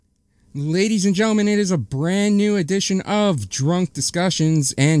Ladies and gentlemen, it is a brand new edition of Drunk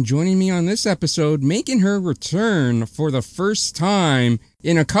Discussions, and joining me on this episode, making her return for the first time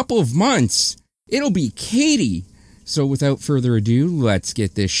in a couple of months, it'll be Katie. So without further ado, let's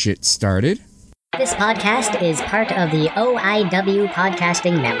get this shit started. This podcast is part of the OIW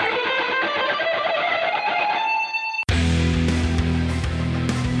Podcasting Network.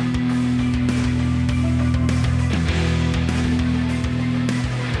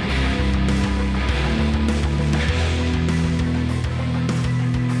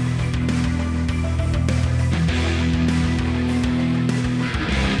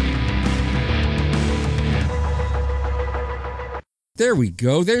 There we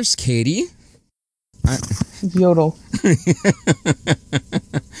go. There's Katie. Yodel.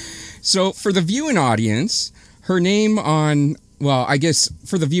 So for the viewing audience, her name on, well, I guess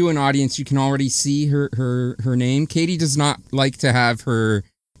for the viewing audience, you can already see her name. Katie does not like to have her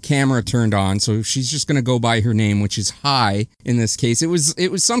camera turned on, so she's just going to go by her name, which is Hi in this case. It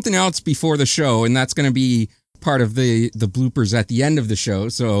was something else before the show, and that's going to be part of the bloopers at the end of the show.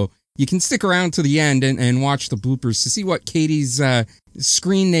 So you can stick around to the end and watch the bloopers to see what Katie's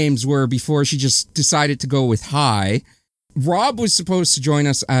screen names were before she just decided to go with Hi. Rob was supposed to join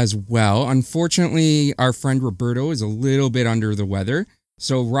us as well. Unfortunately, our friend Roberto is a little bit under the weather.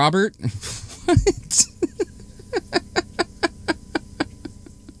 So, Robert, what?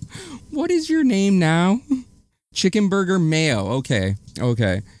 What is your name now? Chicken Burger Mayo. Okay.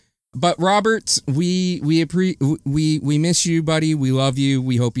 But Robert, we miss you, buddy. We love you.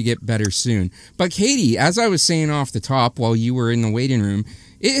 We hope you get better soon. But Katie, as I was saying off the top while you were in the waiting room,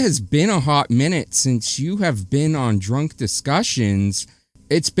 it has been a hot minute since you have been on Drunk Discussions.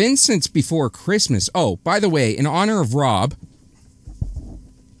 It's been since before Christmas. Oh, by the way, in honor of Rob.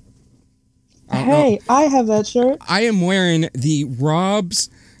 Hey, I have that shirt. I am wearing the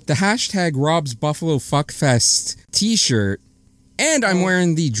hashtag Rob's Buffalo Fuckfest t-shirt. And I'm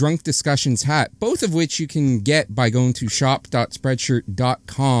wearing the Drunk Discussions hat, both of which you can get by going to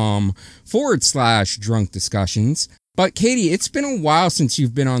shop.spreadshirt.com/Drunk Discussions. But Katie, it's been a while since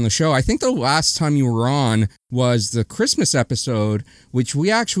you've been on the show. I think the last time you were on was the Christmas episode, which we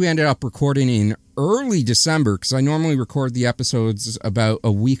actually ended up recording in early December, because I normally record the episodes about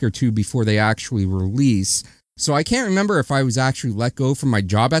a week or two before they actually release. So I can't remember if I was actually let go from my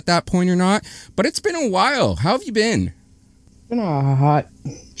job at that point or not, but it's been a while. How have you been? Been a hot,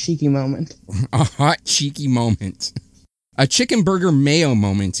 cheeky moment. A hot, cheeky moment. A chicken burger mayo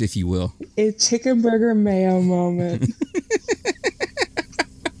moment, if you will. A chicken burger mayo moment.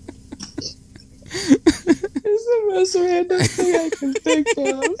 It's the most random thing I can think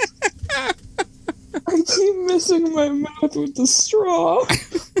of. I keep missing my mouth with the straw.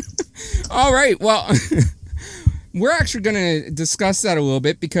 All right, well, we're actually going to discuss that a little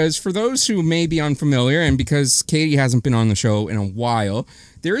bit because for those who may be unfamiliar and because Katie hasn't been on the show in a while,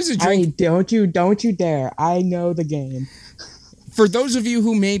 there is a drink. Don't you dare. I know the game. For those of you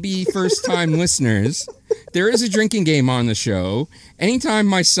who may be first-time listeners, there is a drinking game on the show. Anytime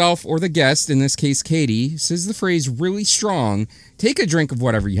myself or the guest, in this case Katie, says the phrase really strong, take a drink of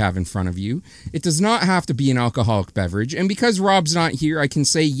whatever you have in front of you. It does not have to be an alcoholic beverage. And because Rob's not here, I can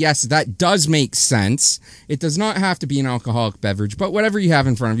say, yes, that does make sense. It does not have to be an alcoholic beverage, but whatever you have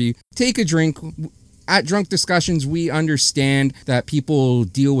in front of you, take a drink. At Drunk Discussions, we understand that people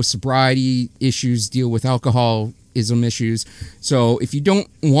deal with sobriety issues, deal with alcoholism issues. So if you don't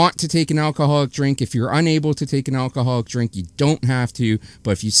want to take an alcoholic drink, if you're unable to take an alcoholic drink, you don't have to.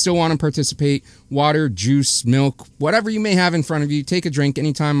 But if you still want to participate, water, juice, milk, whatever you may have in front of you, take a drink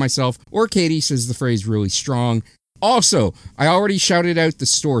anytime myself or Katie says the phrase really strong. Also, I already shouted out the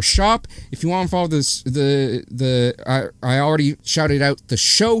store shop. If you want to follow this, I already shouted out the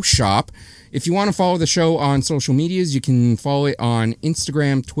show shop. If you want to follow the show on social medias, you can follow it on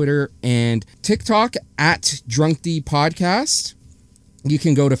Instagram, Twitter, and TikTok at DrunkDPodcast. You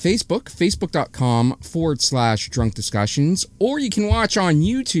can go to Facebook, facebook.com/Drunk Discussions, or you can watch on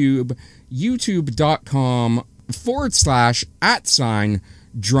YouTube,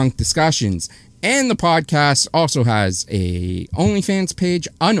 youtube.com/@Drunk Discussions. And the podcast also has a OnlyFans page,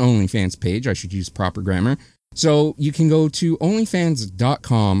 an OnlyFans page, I should use proper grammar. So you can go to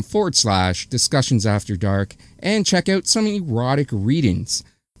onlyfans.com/Discussions After Dark and check out some erotic readings.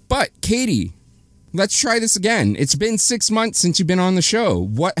 But Katie, let's try this again. It's been 6 months since you've been on the show.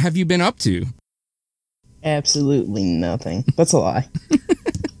 What have you been up to? Absolutely nothing. That's a lie.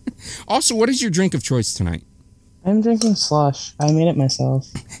 Also, what is your drink of choice tonight? I'm drinking slush. I made it myself.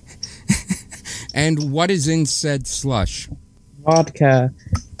 And what is in said slush? Vodka,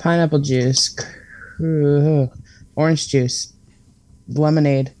 pineapple juice, orange juice,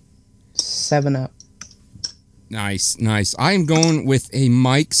 lemonade, 7-Up. Nice. I am going with a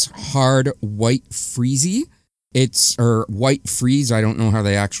Mike's Hard White Freezy. Or White Freeze. I don't know how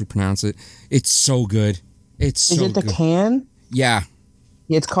they actually pronounce it. It's so good. Is it the can? Yeah.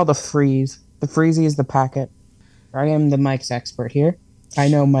 It's called a Freeze. The Freezy is the packet. I am the Mike's expert here. I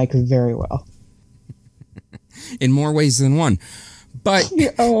know Mike very well. In more ways than one. But...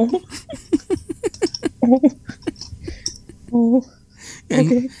 oh.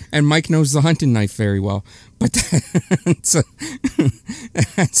 Okay. And Mike knows the hunting knife very well. But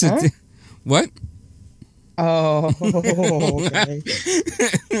what? Oh, okay.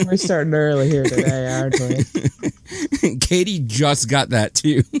 We're starting early here today, aren't we? Katie just got that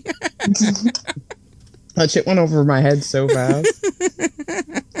too. That shit went over my head so fast.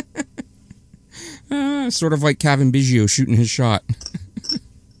 Sort of like Kevin Biggio shooting his shot.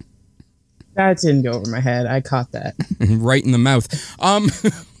 That didn't go over my head. I caught that. Right in the mouth. Oh,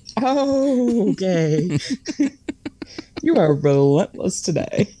 okay. You are relentless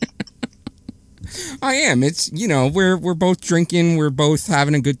today. I am. It's, we're both drinking. We're both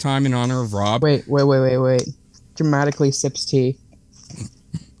having a good time in honor of Rob. Wait. Dramatically sips tea.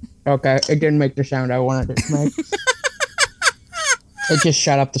 Okay, it didn't make the sound I wanted it to make. It just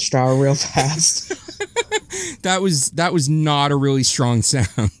shut up the straw real fast. That was not a really strong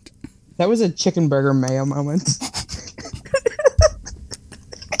sound. That was a chicken burger mayo moment.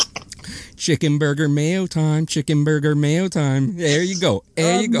 Chicken burger mayo time. Chicken burger mayo time. There you go.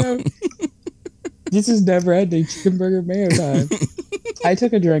 There you go. No. This is never ending. Chicken burger mayo time. I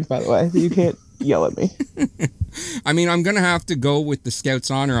took a drink, by the way. You can't yell at me. I mean, I'm going to have to go with the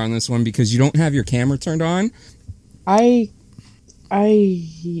Scout's Honor on this one because you don't have your camera turned on. I'm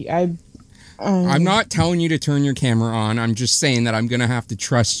not telling you to turn your camera on. I'm just saying that I'm going to have to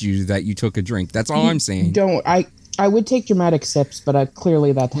trust you that you took a drink. That's all I'm saying. I would take dramatic sips, but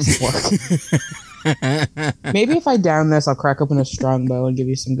clearly that doesn't work. Maybe if I down this, I'll crack open a Strongbow and give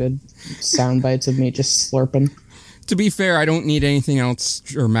you some good sound bites of me just slurping. To be fair, I don't need anything else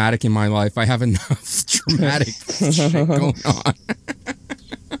dramatic in my life. I have enough dramatic shit going on.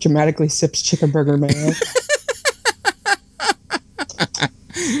 Dramatically sips chicken burger mayo.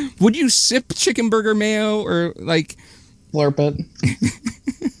 Would you sip chicken burger mayo or like... Slurp it.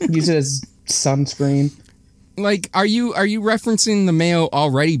 Use it as sunscreen. Like, are you referencing the mayo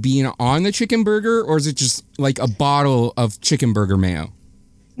already being on the chicken burger, or is it just like a bottle of chicken burger mayo?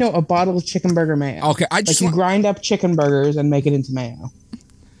 No, a bottle of chicken burger mayo. Okay, I just you grind up chicken burgers and make it into mayo.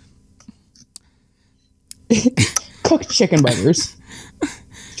 Cooked chicken burgers. Do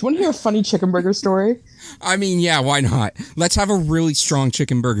you want to hear a funny chicken burger story? I mean, yeah, why not? Let's have a really strong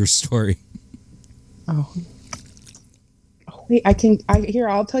chicken burger story. Oh wait, I'll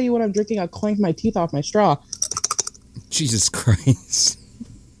tell you when I'm drinking. I'll clank my teeth off my straw. Jesus Christ.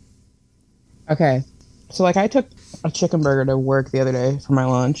 Okay. So, I took a chicken burger to work the other day for my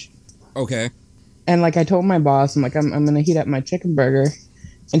lunch. Okay. And, I told my boss, I'm going to heat up my chicken burger.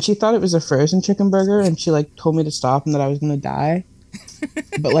 And she thought it was a frozen chicken burger, and she, told me to stop and that I was going to die.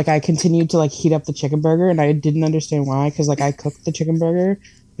 But, I continued to, heat up the chicken burger, and I didn't understand why, because, I cooked the chicken burger,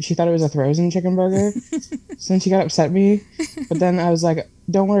 but she thought it was a frozen chicken burger. So then she got upset at me. But then I was like,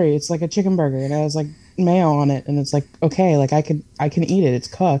 don't worry, it's like a chicken burger. And I was like, mayo on it, and it's okay, I can eat it, it's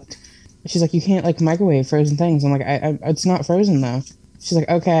cooked. She's like, you can't microwave frozen things. I'm like, it's not frozen though. She's like,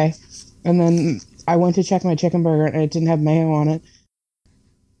 okay. And then I went to check my chicken burger and it didn't have mayo on it.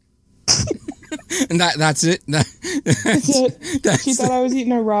 And that's it. That's it. She thought I was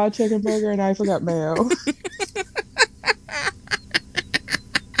eating a raw chicken burger and I forgot mayo.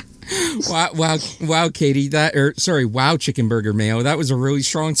 Wow, Katie. Wow, chicken burger mayo. That was a really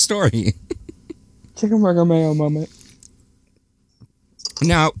strong story. Chicken burger mayo moment.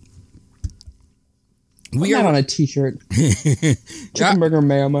 Now, we are on a t-shirt. Chicken burger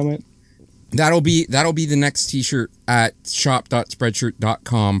mayo moment. That'll be the next t-shirt at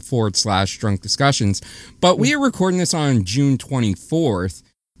shop.spreadshirt.com/drunk discussions. But we are recording this on June 24th.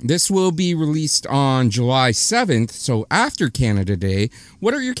 This will be released on July 7th, so after Canada Day.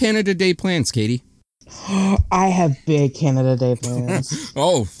 What are your Canada Day plans, Katie? I have big Canada Day plans.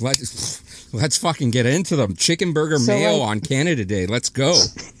 Oh, let's fucking get into them. Chicken burger mayo on Canada Day. Let's go.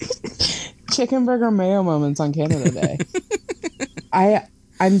 Chicken burger mayo moments on Canada Day.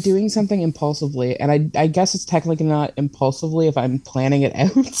 I'm doing something impulsively, and I guess it's technically not impulsively if I'm planning it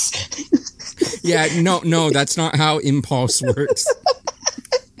out. Yeah, no, that's not how impulse works.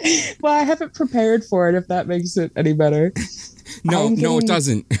 Well, I haven't prepared for it, if that makes it any better. No, it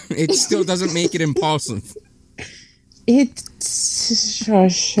doesn't. It still doesn't make it impulsive.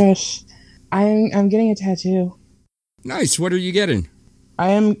 Shush. I'm getting a tattoo. Nice. What are you getting? I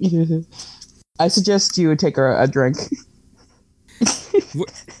am I suggest you take a drink.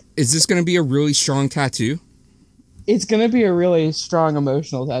 Is this going to be a really strong tattoo? It's gonna be a really strong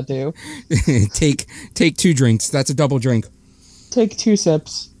emotional tattoo. Take 2 drinks. That's a double drink. Take 2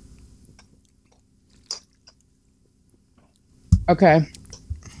 sips. Okay.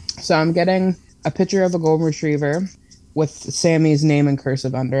 So I'm getting a picture of a golden retriever with Sammy's name in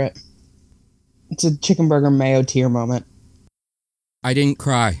cursive under it. It's a chicken burger mayo tear moment. I didn't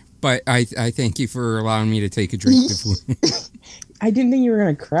cry, but I thank you for allowing me to take a drink before. I didn't think you were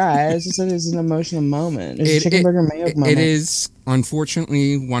gonna cry. I just said it's an emotional moment. It's a chicken burger mayo moment. It is.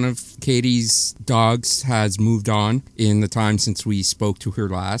 Unfortunately, one of Katie's dogs has moved on in the time since we spoke to her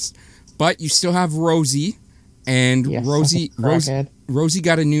last. But you still have Rosie, and Rosie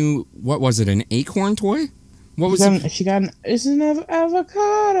got a new, what was it, an acorn toy? What was it? She got it's an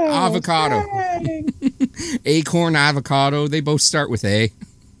avocado. Avocado. Acorn, avocado. They both start with A.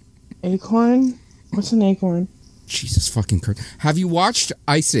 Acorn? What's an acorn? Jesus fucking Christ. Have you watched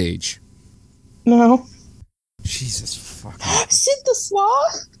Ice Age? No. Jesus fucking Sid the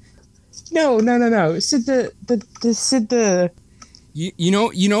Sloth? No. Sid the You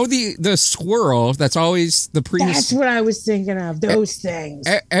know the squirrel that's always the previous. That's what I was thinking of. Those things.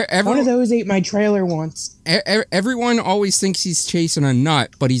 One of those ate my trailer once. Everyone always thinks he's chasing a nut,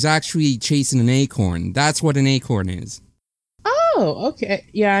 but he's actually chasing an acorn. That's what an acorn is. Oh, okay.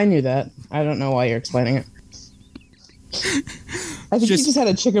 Yeah, I knew that. I don't know why you're explaining it. I think you just had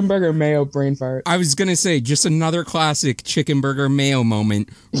a chicken burger mayo brain fart. I was gonna say, just another classic chicken burger mayo moment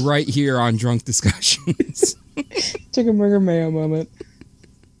right here on Drunk Discussions. Chicken burger mayo moment.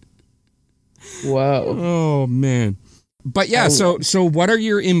 Whoa. Oh man. But yeah, so what are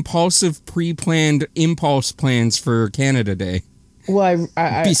your impulsive pre-planned impulse plans for Canada Day? Well,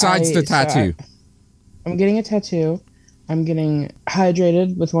 besides the tattoo. I'm getting a tattoo. I'm getting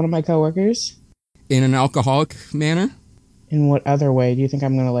hydrated with one of my coworkers. In an alcoholic manner? In what other way? Do you think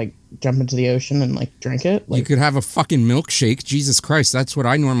I'm gonna like jump into the ocean and like drink it? Like, you could have a fucking milkshake. Jesus Christ, that's what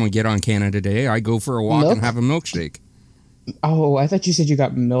I normally get on Canada Day. I go for a walk and have a milkshake. Oh, I thought you said you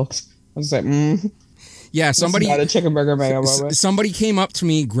got milked. I was like, Yeah, somebody got a chicken burger mayo moment. Somebody came up to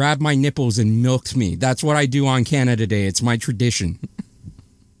me, grabbed my nipples, and milked me. That's what I do on Canada Day. It's my tradition.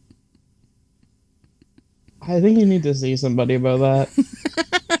 I think you need to see somebody about that.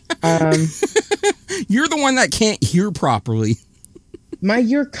 You're the one that can't hear properly.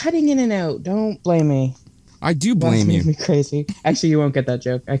 You're cutting in and out. Don't blame me. I do blame you. That's me crazy. Actually, you won't get that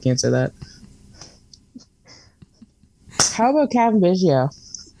joke. I can't say that. How about Kevin Biggio?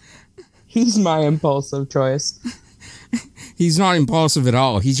 He's my impulsive choice. He's not impulsive at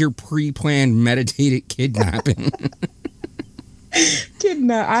all. He's your pre-planned, meditated kidnapping.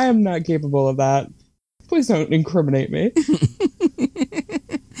 I am not capable of that. Please don't incriminate me.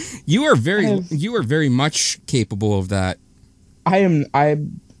 You are very much capable of that.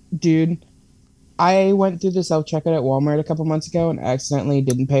 Dude, I went through the self-checkout at Walmart a couple months ago and accidentally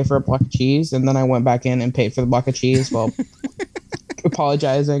didn't pay for a block of cheese, and then I went back in and paid for the block of cheese while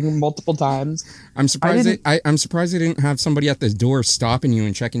apologizing multiple times. I'm surprised I'm surprised they didn't have somebody at the door stopping you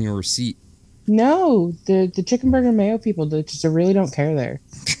and checking your receipt. No, the chicken burger mayo people just really don't care there.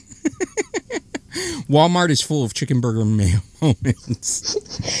 Walmart is full of chicken burger mayo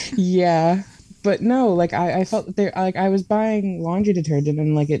moments. Yeah, but no, like I felt there, like I was buying laundry detergent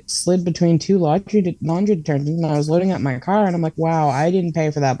and like it slid between 2 laundry detergents, and I was loading up my car and I'm like, wow, I didn't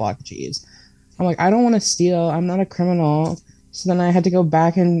pay for that block of cheese. I'm like, I don't want to steal. I'm not a criminal. So then I had to go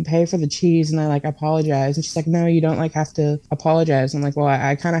back and pay for the cheese, and I like apologized. And she's like, no, you don't like have to apologize. I'm like, well,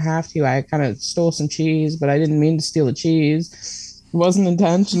 I kind of have to. I kind of stole some cheese, but I didn't mean to steal the cheese. It wasn't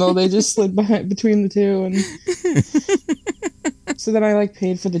intentional. They just slid between the two, and so then I like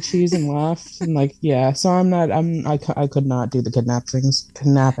paid for the cheese and left. And like, yeah, so I could not do the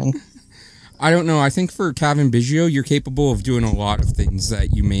kidnapping. I don't know. I think for Kevin Biggio, you're capable of doing a lot of things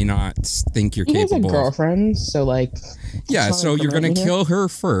that you may not think you're capable of. He has a girlfriend, so like... Yeah, so you're going to kill her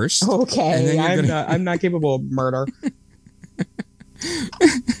first. Okay, I'm not capable of murder.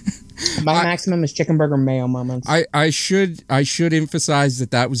 My maximum is chicken burger mayo moments. I should emphasize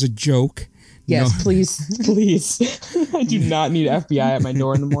that was a joke. Yes, no. please. I do not need FBI at my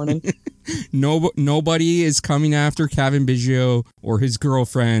door in the morning. Nobody is coming after Kevin Biggio or his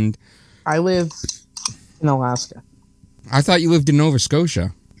girlfriend. I live in Alaska. I thought you lived in Nova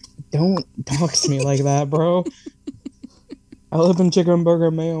Scotia. Don't talk to me like that, bro. I live in chicken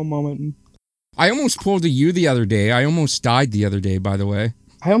burger mayo moment. I almost pulled a you the other day. I almost died the other day, by the way.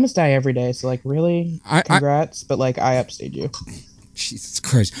 I almost die every day, so like really, congrats, but like I upstayed you. Jesus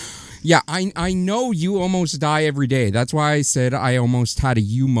Christ. Yeah, I know you almost die every day. That's why I said I almost had a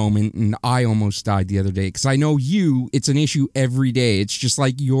you moment and I almost died the other day. Because I know it's an issue every day. It's just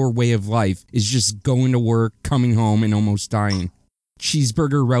like your way of life is just going to work, coming home, and almost dying.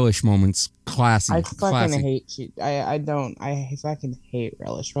 Cheeseburger relish moments, classy. I fucking classy. hate cheese. I fucking hate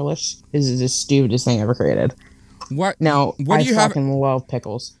relish. Relish is the stupidest thing ever created. What Now, What do you I have? fucking love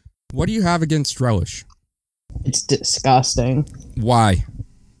pickles. What do you have against relish? It's disgusting. Why?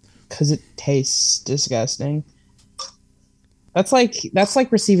 Because it tastes disgusting. That's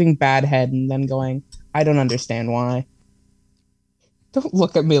like receiving bad head and then going, I don't understand why. Don't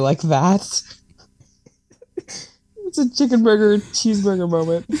look at me like that. It's a chicken burger cheeseburger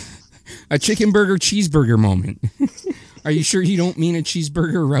moment. A chicken burger cheeseburger moment. Are you sure you don't mean a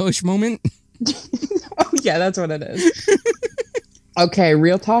cheeseburger relish moment? Oh yeah, that's what it is. Okay,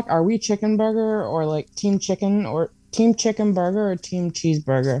 real talk. Are we chicken burger or like team chicken or team chicken burger or team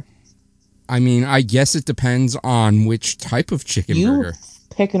cheeseburger? I mean, I guess it depends on which type of chicken burger.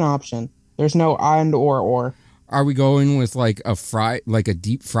 Pick an option. There's no and or. Are we going with like a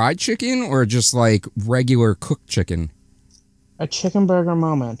deep fried chicken or just like regular cooked chicken? A chicken burger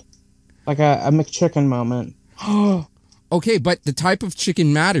moment. Like a McChicken moment. Okay, but the type of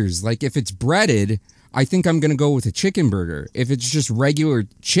chicken matters. Like if it's breaded, I think I'm going to go with a chicken burger. If it's just regular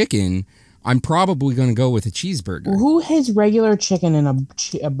chicken, I'm probably going to go with a cheeseburger. Who has regular chicken in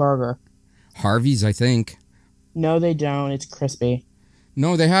a burger? Harvey's, I think. No, they don't. It's crispy.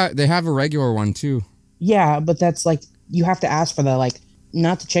 No, they have a regular one too. Yeah, but that's like you have to ask for the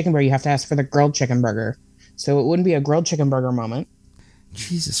not the chicken burger. You have to ask for the grilled chicken burger. So it wouldn't be a grilled chicken burger moment.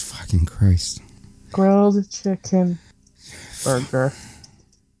 Jesus fucking Christ. Grilled chicken burger.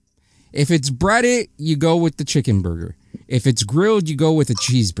 If it's breaded, you go with the chicken burger. If it's grilled, you go with a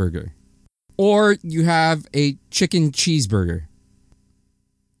cheeseburger. Or you have a chicken cheeseburger.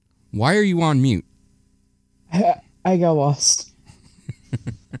 Why are you on mute? I got lost.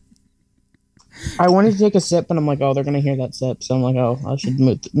 I wanted to take a sip, but I'm like, oh, they're going to hear that sip. So I'm like, oh, I should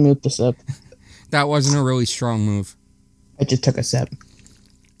mute the sip. That wasn't a really strong move. I just took a sip.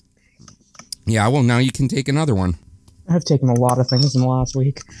 Yeah, well, now you can take another one. I've taken a lot of things in the last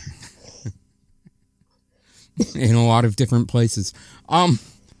week. In a lot of different places.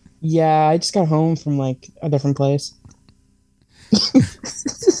 Yeah, I just got home from like a different place.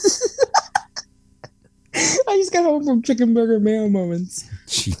 I just got home from chicken burger mayo moments.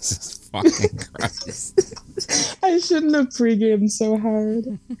 Jesus fucking Christ. I shouldn't have pre-gamed so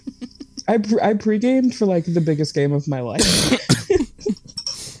hard. I pre-gamed for like the biggest game of my life.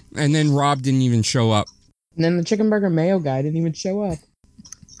 And then Rob didn't even show up. And then the chicken burger mayo guy didn't even show up.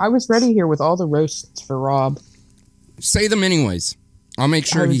 I was ready here with all the roasts for Rob. Say them anyways. I'll make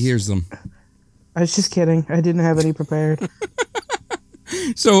sure he hears them. I was just kidding. I didn't have any prepared.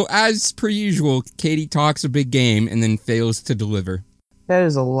 So, as per usual, Katie talks a big game and then fails to deliver. That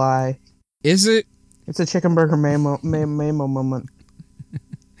is a lie. Is it? It's a chicken burger mayo moment.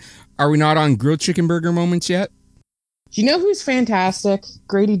 Are we not on grilled chicken burger moments yet? Do you know who's fantastic?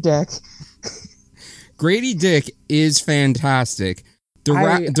 Grady Dick. Grady Dick is fantastic. The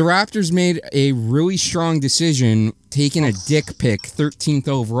Raptors made a really strong decision taking a dick pick 13th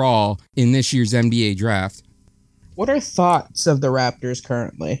overall in this year's NBA draft. What are thoughts of the Raptors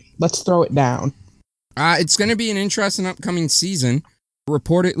currently? Let's throw it down. It's going to be an interesting upcoming season.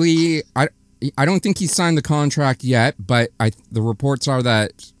 Reportedly, I don't think he signed the contract yet, but the reports are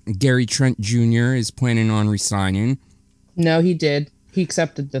that Gary Trent Jr. is planning on resigning. No, he did. He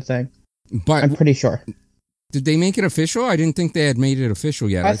accepted the thing. But I'm pretty sure. Did they make it official? I didn't think they had made it official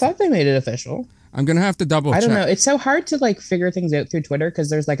yet. I thought they made it official. I'm going to have to double check. I don't know. It's so hard to like figure things out through Twitter because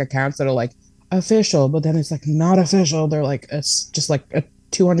there's like accounts that are like official, but then it's like not official. They're like just like a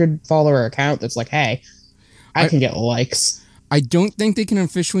 200 follower account that's like, hey, I can get likes. I don't think they can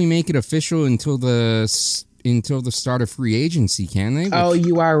officially make it official until the start of free agency, can they? Oh,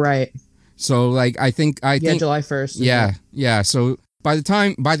 you are right. So like I think July 1st. Yeah. So by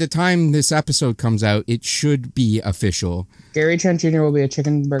the time this episode comes out, it should be official. Gary Trent Jr. will be a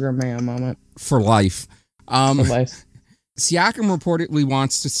chicken burger mayo moment for life. For life. Siakam reportedly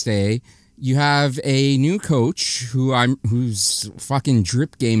wants to stay. You have a new coach whose fucking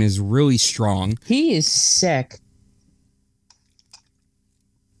drip game is really strong. He is sick.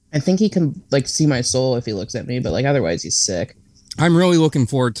 I think he can like see my soul if he looks at me, but like otherwise he's sick. I'm really looking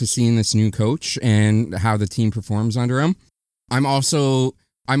forward to seeing this new coach and how the team performs under him. I'm also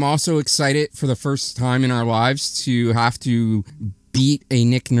excited for the first time in our lives to have to beat a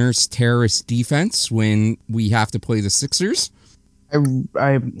Nick Nurse terrorist defense when we have to play the Sixers.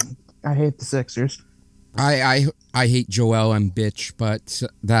 I hate the Sixers. I hate Joel and bitch, but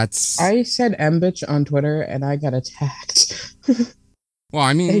that's... I said M-bitch on Twitter and I got attacked. Well,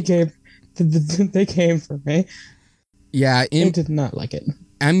 I mean... They came for me. Yeah, They did not like it.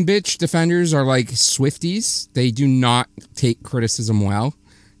 M-bitch defenders are like Swifties. They do not take criticism well.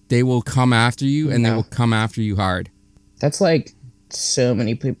 They will come after you, and they will come after you hard. That's like so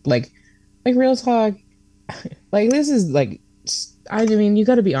many people. Like real talk. Like this is like, I mean, you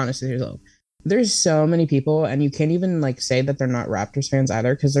got to be honest with yourself. There's so many people, and you can't even like say that they're not Raptors fans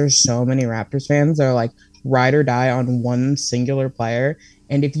either, because there's so many Raptors fans that are like ride or die on one singular player.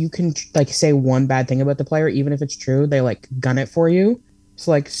 And if you can like say one bad thing about the player, even if it's true, they like gun it for you. So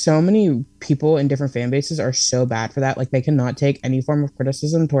like so many people in different fan bases are so bad for that. Like they cannot take any form of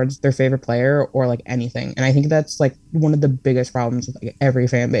criticism towards their favorite player or like anything. And I think that's like one of the biggest problems with like every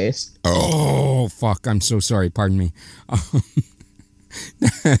fan base. Oh, fuck. I'm so sorry. Pardon me.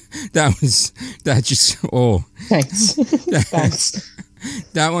 That just, oh. Thanks. Thanks.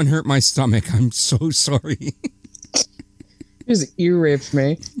 That one hurt my stomach. I'm so sorry. It just ear raped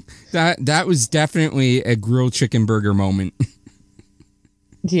me. That was definitely a grilled chicken burger moment.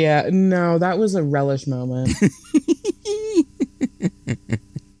 Yeah, no, that was a relish moment.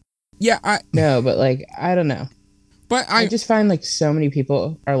 Yeah, no, but like I don't know. But I just find like so many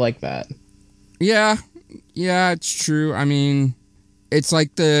people are like that. Yeah, it's true. I mean, it's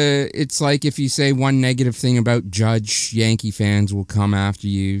like if you say one negative thing about Judge, Yankee fans will come after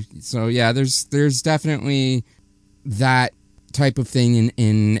you. So yeah, there's definitely that type of thing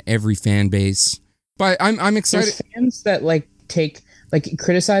in every fan base. But I'm excited. There's fans that like take like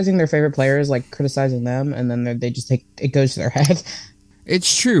criticizing their favorite players, like criticizing them, and then they just take it goes to their head.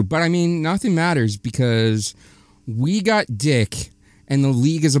 It's true, but I mean, nothing matters because we got dick, and the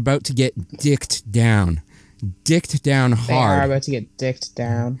league is about to get dicked down hard. They are about to get dicked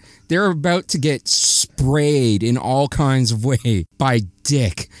down. They're about to get sprayed in all kinds of way by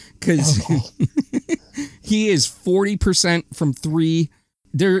Dick because he is 40% from three.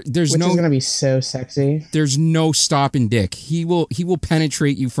 Which is gonna be so sexy. There's no stopping Dick. He will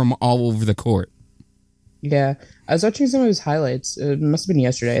penetrate you from all over the court. Yeah, I was watching some of his highlights. It must have been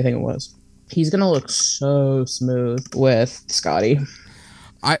yesterday, I think it was. He's gonna look so smooth with Scotty.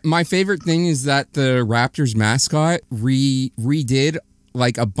 My favorite thing is that the Raptors mascot redid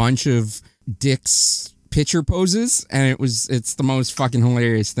like a bunch of Dick's pitcher poses, and it's the most fucking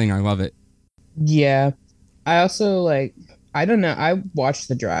hilarious thing. I love it. Yeah, I also like. I don't know. I watched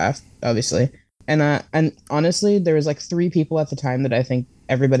the draft, obviously, and honestly, there was like three people at the time that I think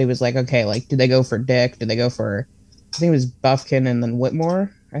everybody was like, okay, like, did they go for Dick? Did they go for? I think it was Buffkin and then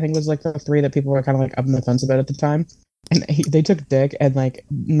Whitmore. I think it was like the three that people were kind of like up on the fence about at the time. And they took Dick, and like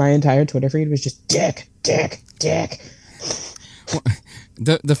my entire Twitter feed was just Dick.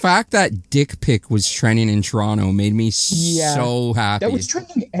 The fact that Dick pic was trending in Toronto made me so happy. That was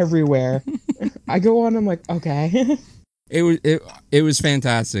trending everywhere. I go on, I'm like, okay. It was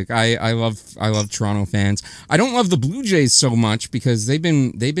fantastic. I love Toronto fans. I don't love the Blue Jays so much because they've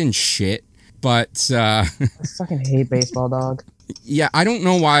been shit. But I fucking hate baseball, dog. Yeah, I don't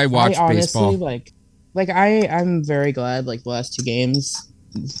know why I watch baseball. Like I'm very glad like the last two games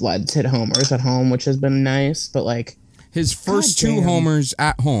Vlad's hit homers at home, which has been nice. But like his first two homers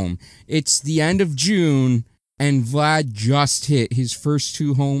at home. It's the end of June, and Vlad just hit his first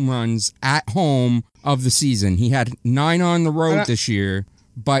two home runs at home of the season. He had 9 on the road this year,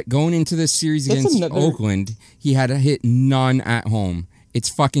 but going into this series against Oakland, he had hit none at home. It's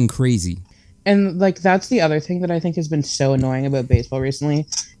fucking crazy. And like that's the other thing that I think has been so annoying about baseball recently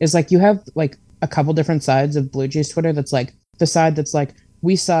is like you have like a couple different sides of Blue Jays Twitter that's like the side that's like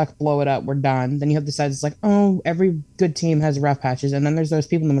we suck, blow it up, we're done. Then you have the side that's like, oh, every good team has rough patches. And then there's those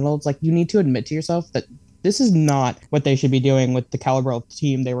people in the middle. It's like you need to admit to yourself that this is not what they should be doing with the caliber of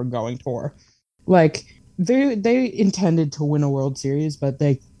team they were going for. Like they intended to win a World Series, but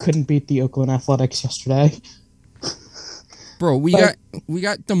they couldn't beat the Oakland Athletics yesterday. Bro,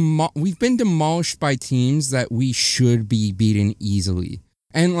 we've been demolished by teams that we should be beaten easily.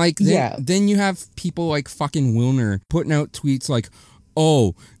 And like then you have people like fucking Wilner putting out tweets like,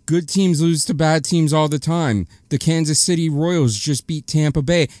 "Oh, good teams lose to bad teams all the time. The Kansas City Royals just beat Tampa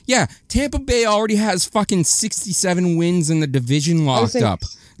Bay." Yeah, Tampa Bay already has fucking 67 wins in the division locked up.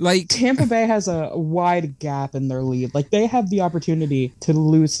 Like Tampa Bay has a wide gap in their lead. Like they have the opportunity to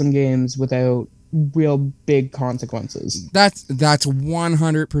lose some games without real big consequences. That's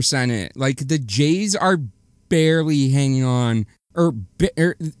 100% it. Like the Jays are barely hanging on, or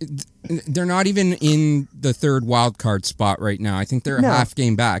they're not even in the third wild card spot right now. I think they're a half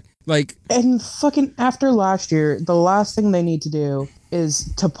game back. Like, and fucking after last year, the last thing they need to do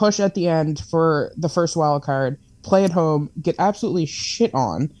is to push at the end for the first wild card, play at home, get absolutely shit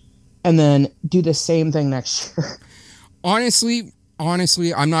on, and then do the same thing next year. Honestly,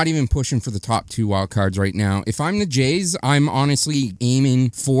 I'm not even pushing for the top 2 wild cards right now. If I'm the Jays, I'm honestly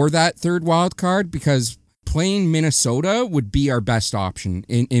aiming for that 3rd wild card because playing Minnesota would be our best option,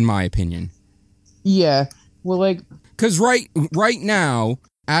 in my opinion. Yeah. Well, like... Because right now,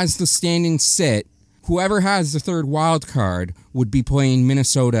 as the standings sit, whoever has the 3rd wild card would be playing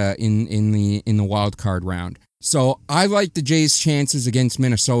Minnesota in the wild card round. So I like the Jays' chances against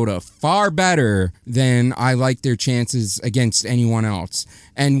Minnesota far better than I like their chances against anyone else.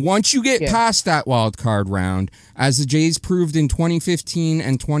 And once you get past that wild card round, as the Jays proved in 2015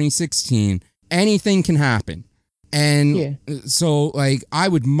 and 2016, anything can happen. And so, like, I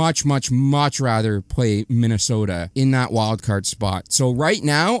would much, much, much rather play Minnesota in that wild card spot. So right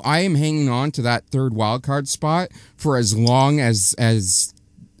now, I am hanging on to that 3rd wild card spot for as long as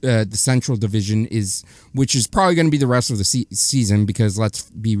the Central Division is, which is probably going to be the rest of the season, because let's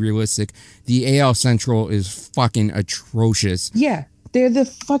be realistic, the AL Central is fucking atrocious. Yeah, they're the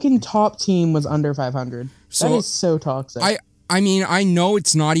fucking top team was under 500. That is so toxic. I mean, I know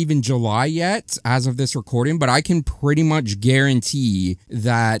it's not even July yet as of this recording, but I can pretty much guarantee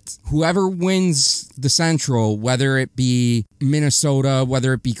that whoever wins the Central, whether it be Minnesota,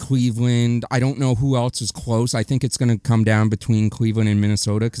 whether it be Cleveland, I don't know who else is close. I think it's going to come down between Cleveland and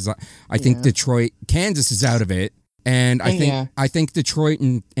Minnesota because I think Detroit, Kansas is out of it. And I think Detroit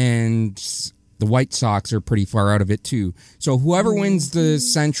and the White Sox are pretty far out of it too. So whoever wins the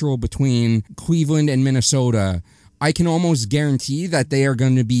Central between Cleveland and Minnesota, I can almost guarantee that they are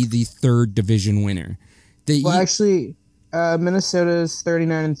going to be the 3rd division winner. Actually, Minnesota's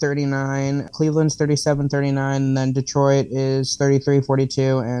 39-39, Cleveland's 37-39, and then Detroit is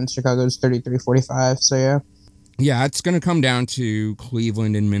 33-42, and Chicago's 33-45. So yeah. Yeah, it's going to come down to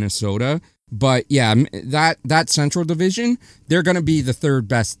Cleveland and Minnesota. But yeah, that Central Division, they're going to be the 3rd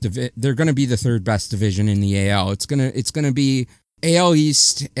best. They're going to be the 3rd best division in the AL. It's going to be AL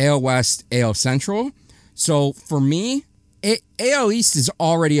East, AL West, AL Central. So for me, AL East is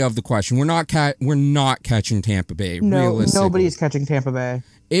already out of the question. We're not catching Tampa Bay. No, nobody's catching Tampa Bay.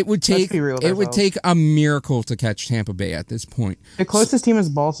 It would take a miracle to catch Tampa Bay at this point. The closest team is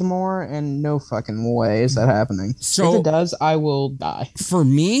Baltimore, and no fucking way is that happening. So if it does, I will die. For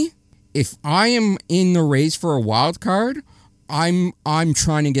me, if I am in the race for a wild card, I'm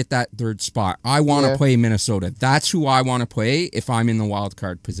trying to get that 3rd spot. I want to play Minnesota. That's who I want to play if I'm in the wild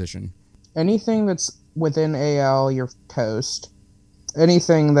card position. Anything that's within AL, you're toast.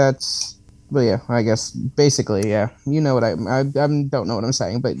 Anything that's, well, yeah, I guess basically, yeah. You know what I don't know what I'm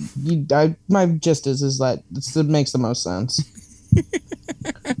saying, but my gist is that it makes the most sense.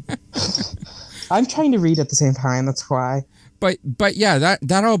 I'm trying to read at the same time. That's why. But yeah,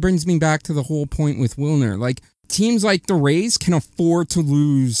 that all brings me back to the whole point with Wilner. Like, teams like the Rays can afford to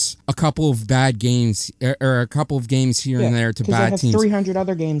lose a couple of bad games or a couple of games here and there to bad teams. Because they have 300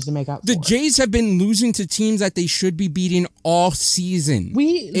 other games to make up for. The Jays have been losing to teams that they should be beating all season.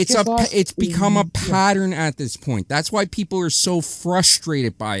 It's become a pattern at this point. That's why people are so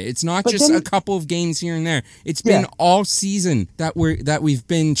frustrated by it. It's not just a couple of games here and there. It's been all season that we've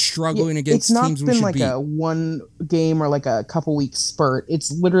been struggling against teams we should beat. It's not been like a one game or like a couple weeks spurt.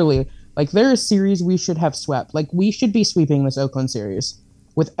 It's literally like, there are series we should have swept. Like, we should be sweeping this Oakland series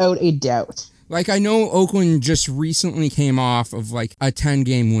without a doubt. Like, I know Oakland just recently came off of like a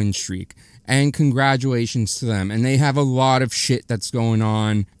 10-game win streak, and congratulations to them. And they have a lot of shit that's going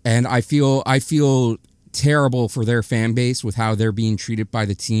on, and I feel terrible for their fan base with how they're being treated by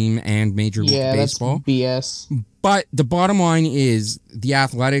the team and Major League Baseball. That's BS. But the bottom line is the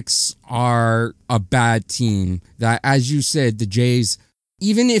Athletics are a bad team. That, as you said, the Jays,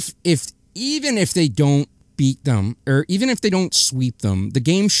 even if they don't beat them, or even if they don't sweep them, the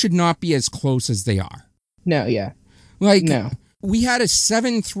game should not be as close as they are. No, yeah. Like, no. We had a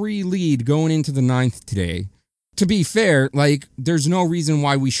 7-3 lead going into the 9th today. To be fair, like, there's no reason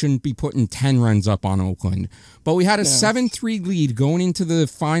why we shouldn't be putting 10 runs up on Oakland. But we had a 7-3 lead going into the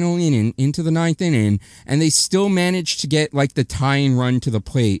final inning, into the 9th inning, and they still managed to get, like, the tying run to the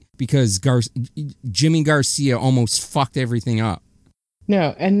plate because Jimmy Garcia almost fucked everything up.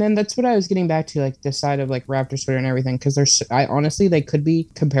 No, and then that's what I was getting back to, like, the side of, like, Raptors Twitter and everything, because honestly, they could be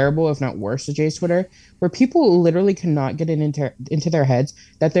comparable, if not worse, to Jay's Twitter, where people literally cannot get it into their heads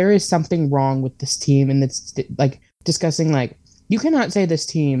that there is something wrong with this team, and it's, like, discussing, like, you cannot say this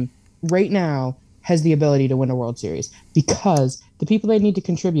team right now has the ability to win a World Series because the people they need to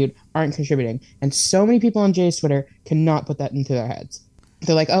contribute aren't contributing, and so many people on Jay's Twitter cannot put that into their heads.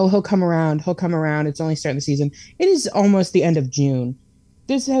 They're like, oh, he'll come around, it's only starting the season. It is almost the end of June.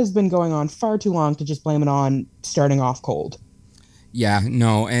 this has been going on far too long to just blame it on starting off cold. Yeah,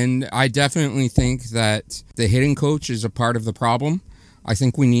 no, and I definitely think that the hitting coach is a part of the problem. I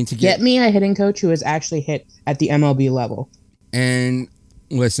think we need to Get me a hitting coach who has actually hit at the MLB level. And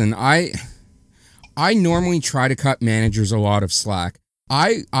listen, I normally try to cut managers a lot of slack.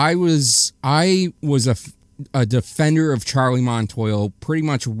 I was a defender of Charlie Montoyo pretty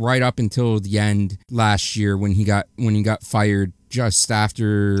much right up until the end last year when he got fired just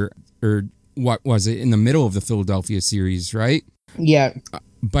after, or what was it, in the middle of the Philadelphia series, right? Yeah.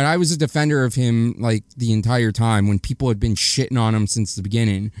 But I was a defender of him like the entire time when people had been shitting on him since the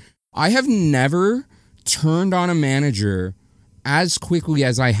beginning. I have never turned on a manager as quickly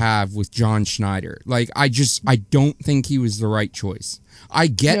as I have with John Schneider. Like, I don't think he was the right choice. I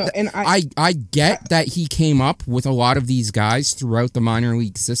get that he came up with a lot of these guys throughout the minor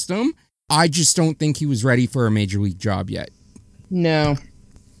league system. I just don't think he was ready for a major league job yet. No.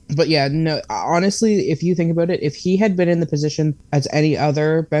 But yeah, no, honestly, if you think about it, if he had been in the position as any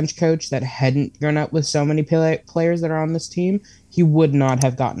other bench coach that hadn't gone out with so many players that are on this team, he would not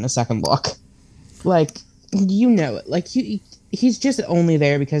have gotten a second look. Like, you know it. Like, he's just only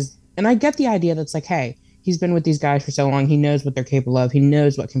there because, and I get the idea that's like, hey, he's been with these guys for so long, he knows what they're capable of, he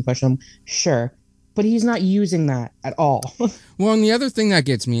knows what can push them, sure. But he's not using that at all. Well, and the other thing that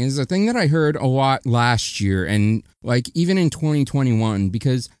gets me is a thing that I heard a lot last year and, like, even in 2021,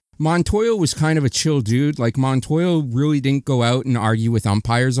 because Montoyo was kind of a chill dude. Like, Montoyo really didn't go out and argue with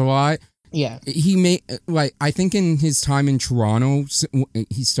umpires a lot. Yeah. He made, like, I think in his time in Toronto,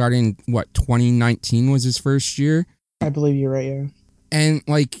 he started in, 2019 was his first year? I believe you're right, yeah. And,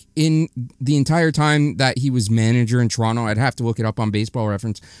 like, in the entire time that he was manager in Toronto, I'd have to look it up on Baseball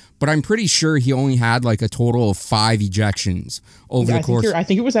Reference, but I'm pretty sure he only had, like, a total of 5 ejections over the course. I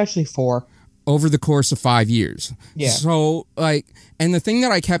think it was actually 4. Over the course of 5 years. Yeah. So, like, and the thing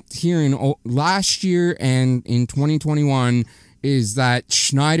that I kept hearing last year and in 2021 is that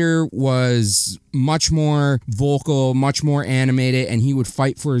Schneider was much more vocal, much more animated, and he would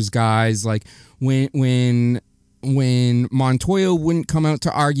fight for his guys. Like, when Montoyo wouldn't come out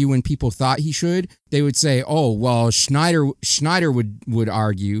to argue when people thought he should, they would say, oh, well, Schneider would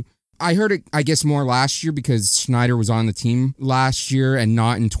argue. I heard it, I guess, more last year because Schneider was on the team last year and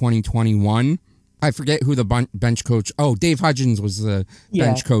not in 2021. I forget who the bench coach. Oh, Dave Hudgens was the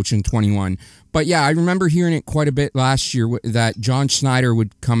bench coach in 21. But yeah, I remember hearing it quite a bit last year that John Schneider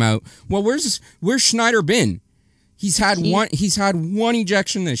would come out. Well, where's Schneider been? He's had one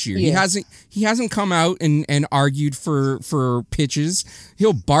ejection this year. Yeah. He hasn't come out and argued for pitches.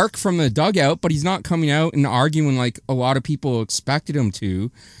 He'll bark from the dugout, but he's not coming out and arguing like a lot of people expected him to.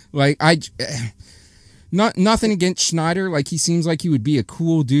 Like, nothing against Schneider. Like, he seems like he would be a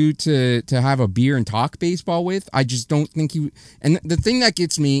cool dude to have a beer and talk baseball with. I just don't think he. And the thing that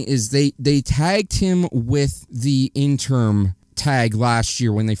gets me is they tagged him with the interim tag last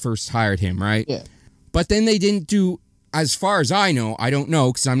year when they first hired him, right? Yeah. But then they didn't do, as far as I know, I don't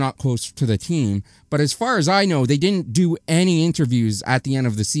know because I'm not close to the team, but as far as I know, they didn't do any interviews at the end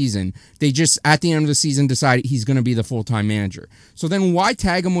of the season. They just, at the end of the season, decided he's going to be the full-time manager. So then why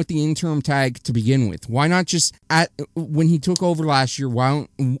tag him with the interim tag to begin with? Why not just, when he took over last year,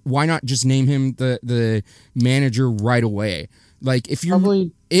 why not just name him the manager right away? Like, if you're...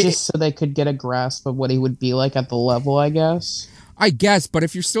 Probably just so they could get a grasp of what he would be like at the level, I guess. I guess, but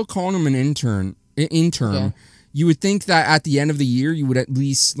if you're still calling him an interim, you would think that at the end of the year you would at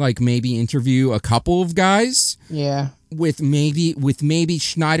least like maybe interview a couple of guys. Yeah. With maybe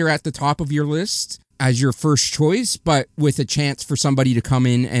Schneider at the top of your list as your first choice, but with a chance for somebody to come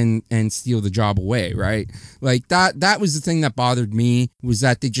in and steal the job away, right? Like that was the thing that bothered me, was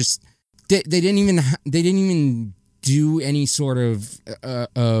that they didn't even do any sort of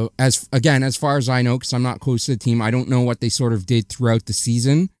as far as I know, because I'm not close to the team, I don't know what they sort of did throughout the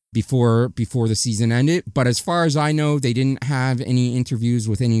season before the season ended, but as far as I know, they didn't have any interviews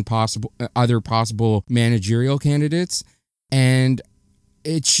with any other possible managerial candidates. And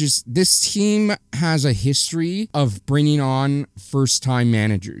it's just, this team has a history of bringing on first-time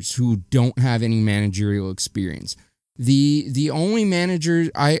managers who don't have any managerial experience. The only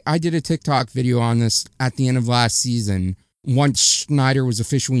manager, I did a TikTok video on this at the end of last season, once Schneider was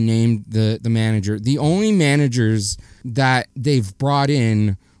officially named the manager. The only managers that they've brought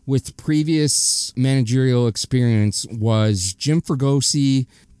in with previous managerial experience was Jim Fregosi,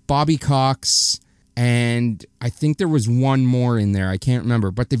 Bobby Cox, and I think there was one more in there. I can't remember.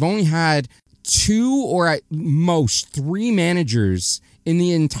 But they've only had 2 or at most 3 managers in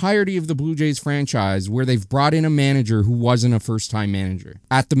the entirety of the Blue Jays franchise where they've brought in a manager who wasn't a first-time manager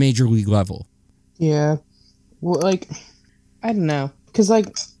at the major league level. Yeah. Well, like, I don't know. because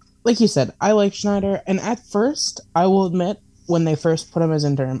like you said, I like Schneider, and at first, I will admit, when they first put him as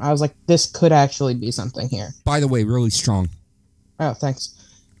interim, I was like, this could actually be something here. By the way, really strong. Oh, thanks.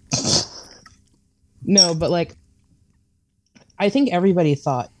 No, but like, I think everybody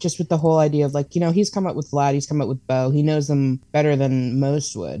thought, just with the whole idea of like, he's come up with Vlad, he's come up with Bo, he knows them better than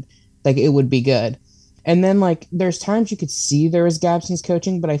most would. Like, it would be good. And then, like, there's times you could see there was gaps in his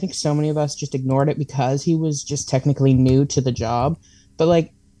coaching, but I think so many of us just ignored it because he was just technically new to the job. But,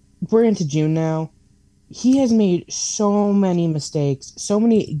 like, we're into June now. He has made so many mistakes, so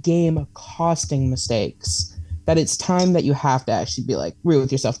many game-costing mistakes, that it's time that you have to actually be, like, real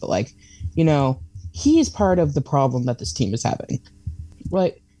with yourself. But, like, he is part of the problem that this team is having.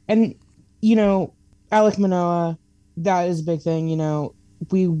 Right? And, Alek Manoah, that is a big thing,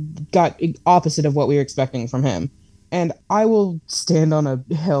 we got opposite of what we were expecting from him. And I will stand on a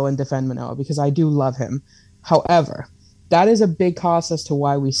hill and defend Manoah because I do love him. However, that is a big cost as to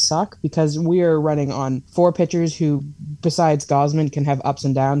why we suck, because we are running on 4 pitchers who, besides Gausman, can have ups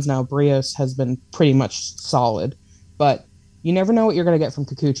and downs. Now, Brios has been pretty much solid, but you never know what you're going to get from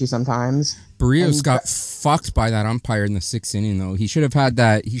Kikuchi sometimes. Brios got fucked by that umpire in the 6th inning, though. He should have had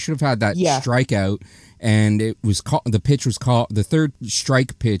that strikeout. And it was the third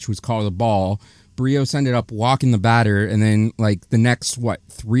strike pitch was called a ball. Brios ended up walking the batter, and then like the next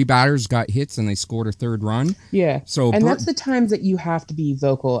 3 batters got hits, and they scored a 3rd run. Yeah. So that's the times that you have to be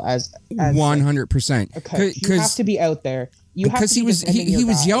vocal as 100%. Okay. You have to be out there. Because he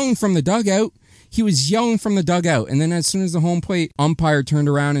was yelling from the dugout. He was yelling from the dugout, and then as soon as the home plate umpire turned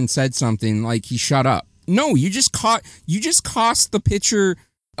around and said something, like, he shut up. No, you just cost the pitcher.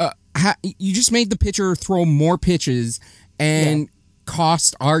 You just made the pitcher throw more pitches and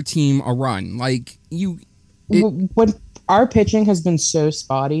cost our team a run. Like, when our pitching has been so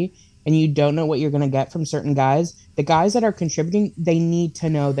spotty and you don't know what you're going to get from certain guys, the guys that are contributing, they need to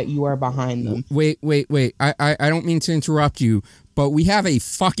know that you are behind them. Wait. I don't mean to interrupt you, but we have a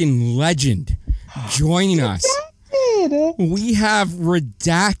fucking legend joining us. We have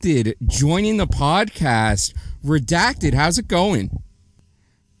Redacted joining the podcast. Redacted, how's it going?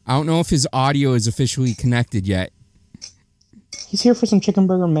 I don't know if his audio is officially connected yet. He's here for some chicken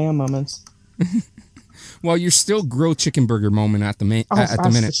burger mayo moments. Well, you're still grilled chicken burger moment at the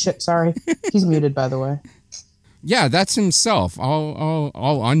minute. Shit, sorry. He's muted, by the way. Yeah, that's himself. I'll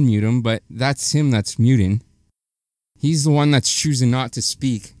unmute him, but that's him that's muting. He's the one that's choosing not to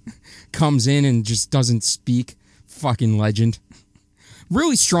speak. Comes in and just doesn't speak. Fucking legend.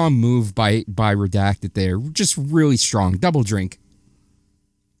 Really strong move by Redacted there. Just really strong. Double drink.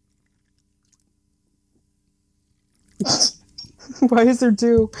 Why is there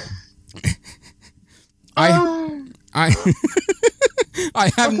 2? I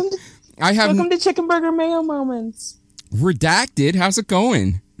have. Welcome to Chicken Burger Mayo Moments. Redacted, how's it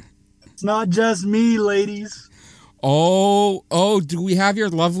going? It's not just me, ladies. Oh, do we have your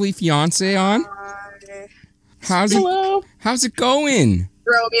lovely fiance on? Hi. How's it going?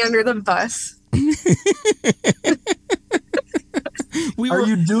 Throw me under the bus. Are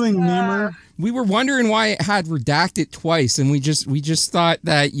you doing memer? We were wondering why it had Redacted twice, and we just thought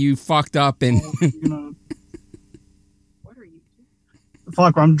that you fucked up and. What are you doing?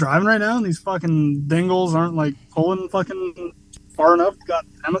 Fuck, I'm driving right now, and these fucking dingles aren't like pulling fucking far enough. God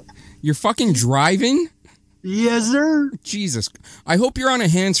damn it! You're fucking driving? Yes, sir. Jesus, I hope you're on a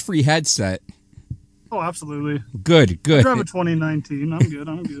hands-free headset. Oh, absolutely. Good. I drive a 2019.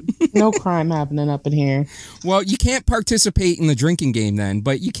 I'm good. No crime happening up in here. Well, you can't participate in the drinking game then,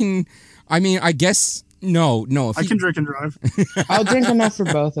 but you can. I mean, I guess no. I can drink and drive. I'll drink enough for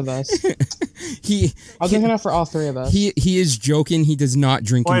both of us. I'll drink enough for all 3 of us. He is joking. He does not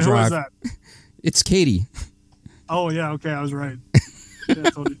drink and drive. Who is that? It's Katie. Oh yeah, okay, I was right. Yeah, I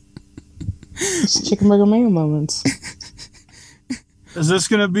told you. It's Chicken Burger Mayo Moments. Is this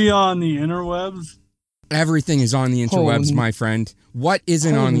gonna be on the interwebs? Everything is on the interwebs, my friend. What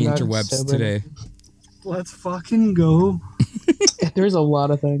isn't on the God, interwebs so today? Let's fucking go. There's a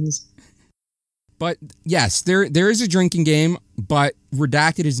lot of things. But yes, there is a drinking game, but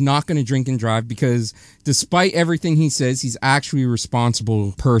Redacted is not going to drink and drive because despite everything he says, he's actually a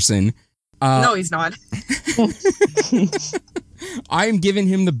responsible person. No, he's not. I am giving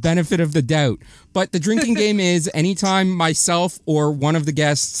him the benefit of the doubt. But the drinking game is anytime myself or one of the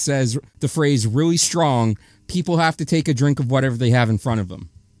guests says the phrase really strong, people have to take a drink of whatever they have in front of them.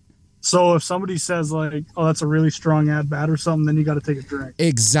 So if somebody says like, oh, that's a really strong ad bat or something, then you got to take a drink.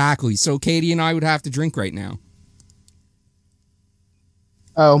 Exactly. So Katie and I would have to drink right now.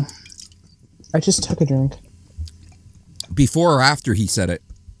 Oh, I just took a drink. Before or after he said it?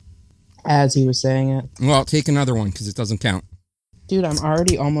 As he was saying it. Well, take another one because it doesn't count. Dude, I'm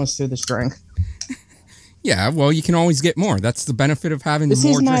already almost through this drink. Yeah, well, you can always get more. That's the benefit of having This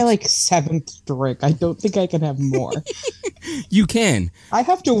more is my drinks. 7th drink. I don't think I can have more. You can. I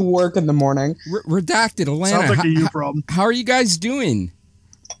have to work in the morning. Redacted, Alana. Sounds like a you problem. How are you guys doing?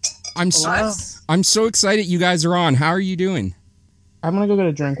 I'm so excited you guys are on. How are you doing? I'm gonna go get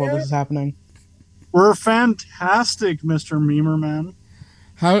a drink while this is happening. We're fantastic, Mr. Memer Man.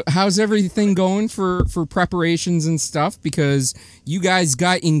 How's everything going for preparations and stuff? Because you guys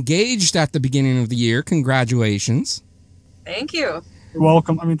got engaged at the beginning of the year. Congratulations. Thank you. You're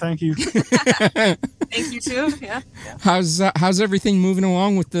welcome. I mean, thank you. Thank you too. Yeah. How's everything moving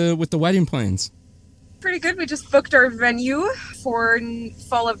along with the wedding plans? Pretty good. We just booked our venue for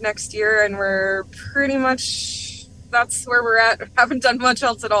fall of next year, and we're pretty much that's where we're at. Haven't done much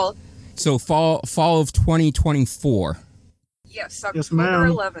else at all. So fall of 2024. Yes, Yes, October ma'am.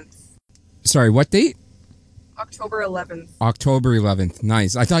 11th. Sorry, what date? October 11th. October 11th.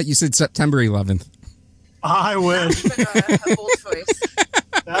 Nice. I thought you said September 11th. I wish. Been a bold choice.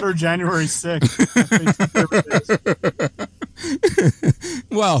 That or January 6th. I think.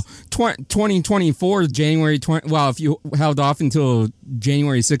 Well, 2024, January 20. Well, if you held off until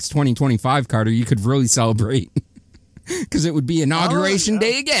January 6th, 2025, Carter, you could really celebrate. Because it would be Inauguration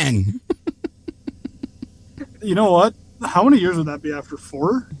Day again. You know what? How many years would that be after?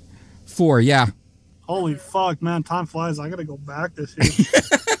 4? 4, yeah. Holy fuck, man. Time flies. I gotta go back this year.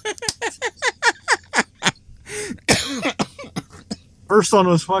 First one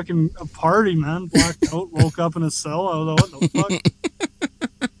was fucking a party, man. Blacked out, woke up in a cell. I was like, what the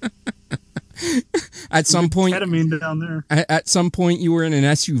fuck? At some point, Ketamine down there. at some point, you were in an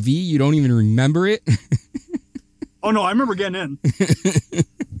SUV. You don't even remember it. Oh, no, I remember getting in.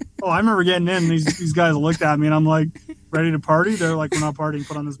 I remember getting in. These guys looked at me, and I'm like, ready to party? They're like, we're not partying.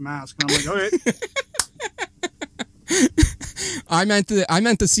 Put on this mask. And I'm like, okay. I meant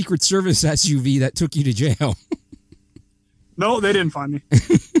the Secret Service SUV that took you to jail. No, they didn't find me.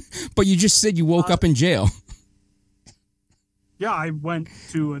 But you just said you woke up in jail. Yeah, I went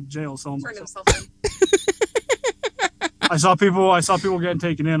to a jail cell Turned myself. himself in. I saw people getting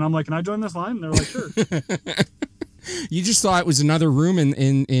taken in. I'm like, can I join this line? And they're like, sure. You just thought it was another room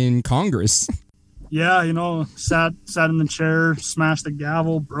in Congress. Yeah, sat in the chair, smashed the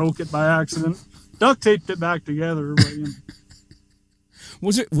gavel, broke it by accident, duct taped it back together. But,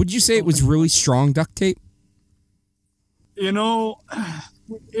 Would you say it was really strong duct tape?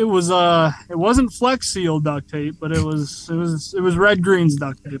 it wasn't Flex Seal duct tape, but it was Red Green's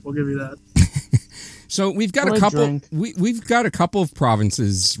duct tape. I'll give you that. So we've got Oh, a I couple. drank. We've got a couple of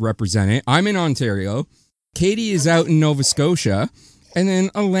provinces represented. I'm in Ontario. Katie is out in Nova Scotia, and then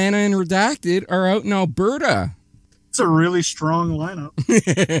Alana and Redacted are out in Alberta. It's a really strong lineup.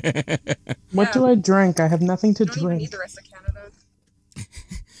 What Yeah. do I drink? I have nothing to You don't even need drink. the rest of Canada.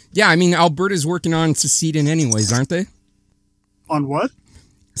 Yeah, I mean Alberta's working on seceding anyways, aren't they? On what?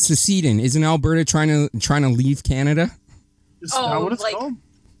 Seceding. Isn't Alberta trying to leave Canada? Is Oh, that what it's like- called?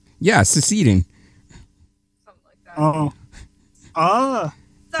 Yeah, seceding. Something like that. Oh. Ah.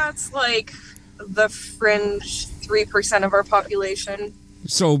 That's like the fringe 3% of our population.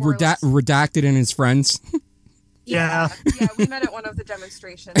 So More or less. Redacted and his friends. Yeah. Yeah, we met at one of the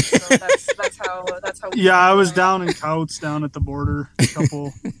demonstrations. So that's how we Yeah, I was down in Couts, down at the border, a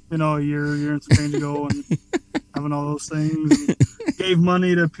couple, a year and some change ago, and having all those things. And gave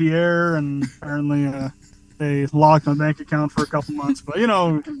money to Pierre, and apparently they locked my bank account for a couple months. But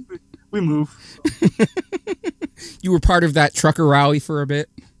we move. So. You were part of that trucker rally for a bit.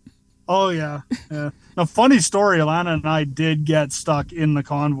 Oh yeah. Now, funny story. Alana and I did get stuck in the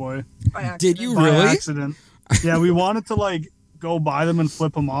convoy by accident. Did you by really? accident. Yeah, we wanted to go by them and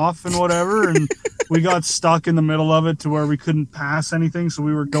flip them off and whatever, and we got stuck in the middle of it to where we couldn't pass anything, so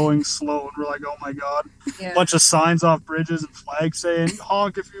we were going slow, and we're like, oh my god. Yeah. Bunch of signs off bridges and flags saying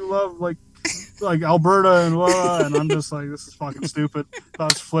honk if you love like Alberta and blah, and I'm just like, this is fucking stupid. I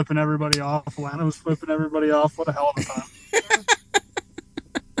was flipping everybody off. Alana was flipping everybody off. What a hell of a time.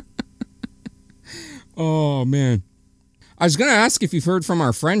 Oh man. I was gonna ask if you've heard from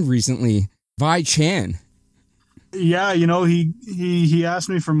our friend recently, Vi Chan. Yeah, he asked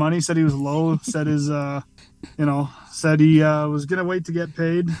me for money, said he was low, said his said he was gonna wait to get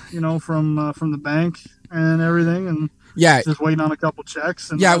paid, from the bank and everything, and Yeah, just waiting on a couple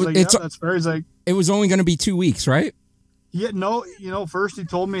checks. And Yeah, I was like, it's- that's fair. He's like, it was only gonna be 2 weeks, right? yeah, no, first he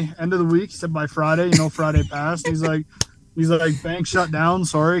told me end of the week. He said by Friday. Friday passed. He's like, bank shut down.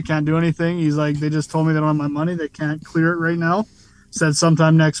 Sorry, can't do anything. He's like, they just told me they don't have my money. They can't clear it right now. Said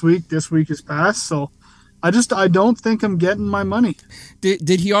sometime next week. This week is passed. So I don't think I'm getting my money.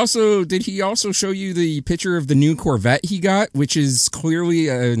 Did he also show you the picture of the new Corvette he got, which is clearly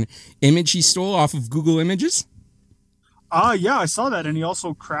an image he stole off of Google Images? Yeah, I saw that, and he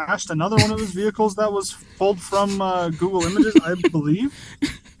also crashed another one of his vehicles that was pulled from Google Images, I believe.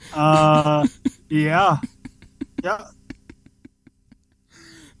 Yeah.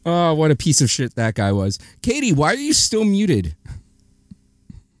 Oh, what a piece of shit that guy was. Katie, why are you still muted?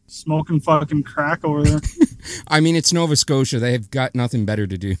 Smoking fucking crack over there. I mean, it's Nova Scotia. They've got nothing better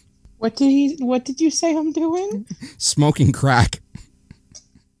to do. What did you say I'm doing? Smoking crack.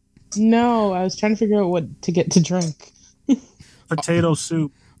 No, I was trying to figure out what to get to drink. Potato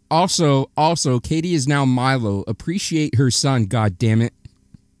soup. Also, Katie is now Milo. Appreciate her son, god damn it.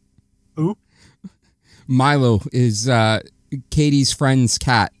 Who? Milo is Katie's friend's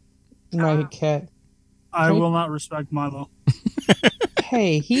cat. My cat. I will not respect Milo.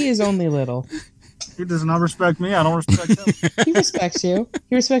 Hey, he is only little. He does not respect me. I don't respect him. He respects you.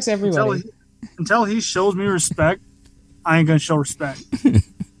 He respects everybody. Until he shows me respect, I ain't gonna show respect.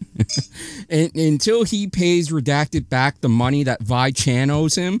 And until he pays Redacted back the money that Vi Chan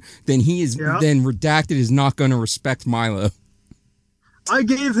owes him, then then Redacted is not going to respect Milo. I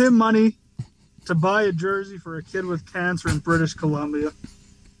gave him money to buy a jersey for a kid with cancer in British Columbia.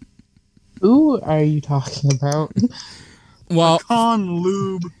 Who are you talking about? Well, Con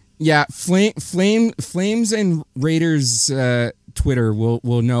Lube. Yeah, Flames and Raiders Twitter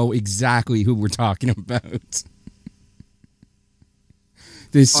will know exactly who we're talking about.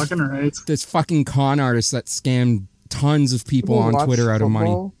 This fucking con artist that scammed tons of people on Twitter out of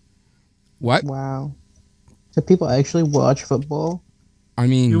money. What? Wow. Do people actually watch football? I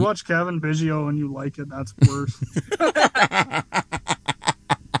mean, you watch Kevin Biggio and you like it. That's worse.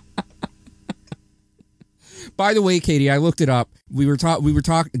 By the way, Katie, I looked it up. We were talking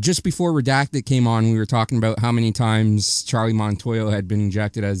just before Redacted came on. We were talking about how many times Charlie Montoyo had been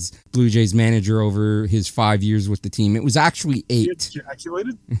ejected as Blue Jays manager over his 5 years with the team. It was actually 8. He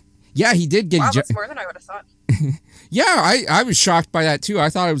ejaculated? Yeah, he did get ejected. That's more than I would have thought. Yeah, I was shocked by that too. I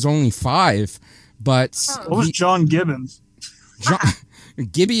thought it was only 5, but what was John Gibbons?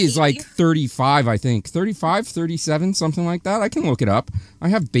 Gibby is like 35, I think. 35, 37, something like that. I can look it up. I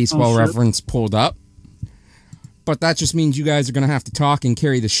have Baseball Reference pulled up. But that just means you guys are going to have to talk and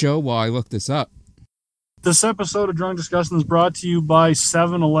carry the show while I look this up. This episode of Drunk Discussion is brought to you by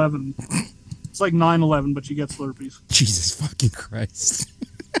 7-Eleven. It's like 9-11, but you get Slurpees. Jesus fucking Christ.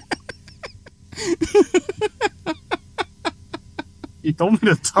 You told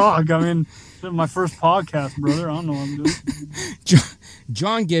me to talk. I mean, this is my first podcast, brother. I don't know what I'm doing.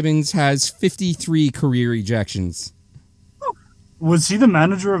 John Gibbons has 53 career ejections. Was he the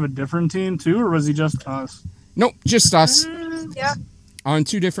manager of a different team, too, or was he just us? Nope, just us. Yeah. On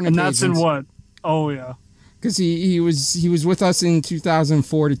 2 different occasions. And that's in what? Oh, yeah. Because he was with us in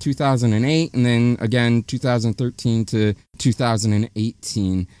 2004 to 2008, and then again 2013 to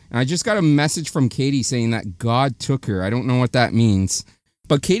 2018. And I just got a message from Katie saying that God took her. I don't know what that means.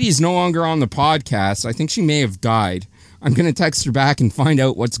 But Katie is no longer on the podcast. I think she may have died. I'm going to text her back and find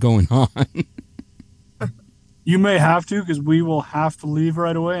out what's going on. You may have to, because we will have to leave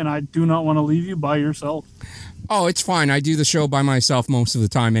right away, and I do not want to leave you by yourself. Oh, it's fine. I do the show by myself most of the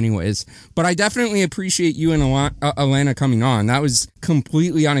time anyways. But I definitely appreciate you and Alana coming on. That was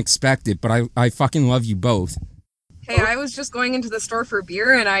completely unexpected, but I fucking love you both. Hey, I was just going into the store for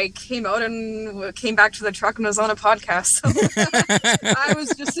beer, and I came out and came back to the truck and was on a podcast. So I was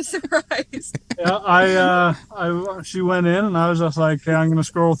just surprised. Yeah, she went in, and I was just like, "Okay, I'm going to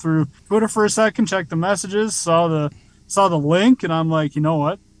scroll through Twitter for a second, check the messages, saw the link, and I'm like, you know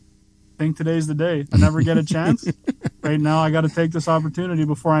what? I think today's the day. I never get a chance. Right now, I got to take this opportunity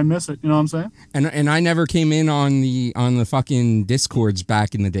before I miss it. You know what I'm saying? And I never came in on the fucking Discords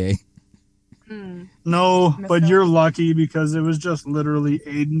back in the day. No, but you're lucky because it was just literally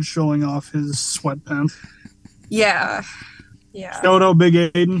Aiden showing off his sweatpants. Yeah. Shout out, Big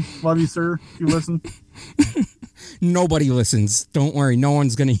Aiden. Love you, sir. If you listen. Nobody listens. Don't worry. No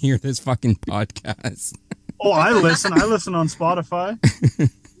one's going to hear this fucking podcast. Oh, I listen. I listen on Spotify.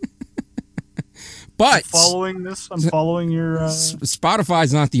 But I'm following your... Spotify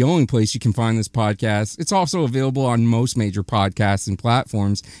is not the only place you can find this podcast. It's also available on most major podcasts and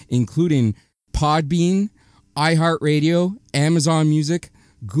platforms, including Podbean, iHeartRadio, Amazon Music,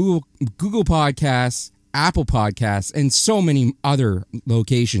 Google Podcasts, Apple Podcasts, and so many other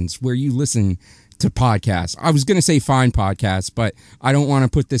locations where you listen to podcasts. I was going to say fine podcasts, but I don't want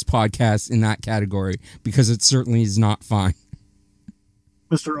to put this podcast in that category because it certainly is not fine.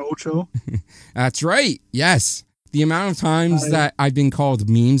 Mr. Ocho. That's right. Yes. The amount of times that I've been called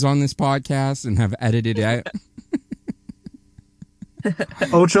memes on this podcast and have edited out.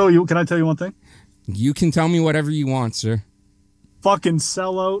 Ocho, can I tell you one thing? You can tell me whatever you want, sir. Fucking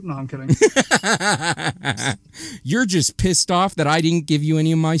sellout. No, I'm kidding. You're just pissed off that I didn't give you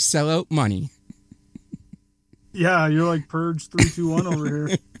any of my sellout money. Yeah, you're like Purge 3-2-1 over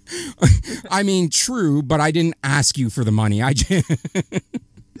here. I mean, true, but I didn't ask you for the money. I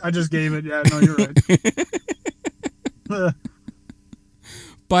just gave it. Yeah, no, you're right.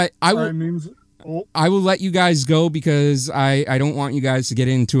 But I will. All right, memes. Oh, I will let you guys go because I don't want you guys to get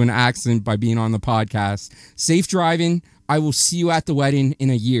into an accident by being on the podcast. Safe driving. I will see you at the wedding in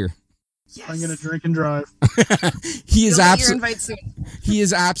a year. Yes. I'm gonna drink and drive. He is You'll get your invite soon. He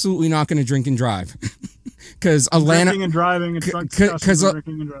is absolutely not going to drink and drive because Alana Drinking and driving. It's disgusting,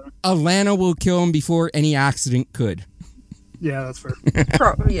 drinking and driving. Alana will kill him before any accident could. Yeah, that's fair.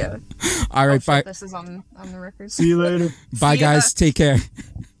 Yeah. All right, bye. This is on the record. See you later. Bye, See ya. guys. Take care.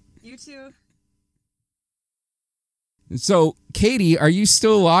 You too. So, Katie, are you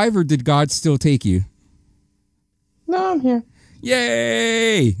still alive or did God still take you? No, I'm here.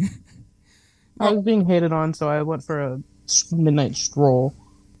 Yay! I was being hated on, so I went for a midnight stroll.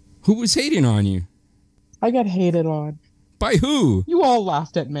 Who was hating on you? I got hated on. By who? You all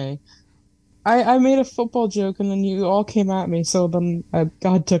laughed at me. I made a football joke, and then you all came at me, so then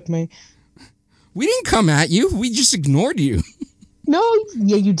God took me. We didn't come at you. We just ignored you. No,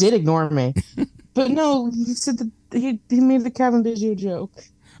 yeah, you did ignore me. But no, he said that he made the Kevin Biggio joke.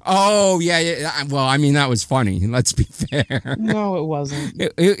 Oh, yeah. Well, I mean, that was funny. Let's be fair. No, it wasn't.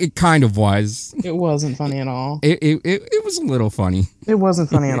 It kind of was. It wasn't funny at all. It was a little funny. It wasn't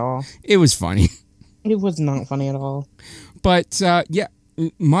funny at all. It was funny. It was not funny at all. But, yeah.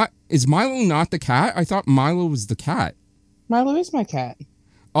 Is Milo not the cat? I thought Milo was the cat. Milo is my cat.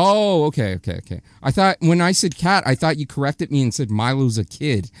 Oh, okay. I thought when I said cat, I thought you corrected me and said Milo's a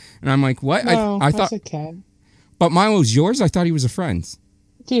kid. And I'm like, what? No, I thought said cat. But Milo's yours? I thought he was a friend.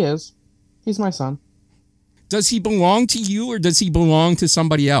 He is. He's my son. Does he belong to you or does he belong to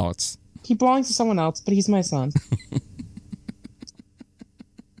somebody else? He belongs to someone else, but he's my son.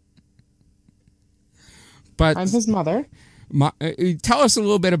 But I'm his mother. Tell us a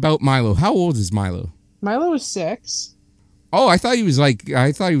little bit about Milo. How old is Milo? Milo is 6. Oh, I thought he was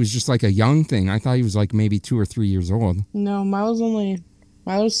just like a young thing. I thought he was like maybe 2 or 3 years old. No, Milo's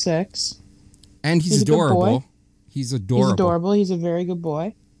 6. And he's adorable. A good boy. He's adorable. He's adorable. He's a very good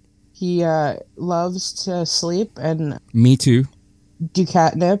boy. He loves to sleep and Me too. do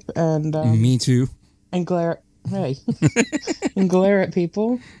catnip and Me too. and glare. Hey, and glare at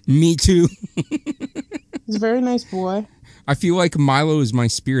people. Me too. He's a very nice boy. I feel like Milo is my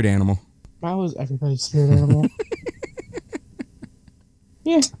spirit animal. Milo's everybody's spirit animal.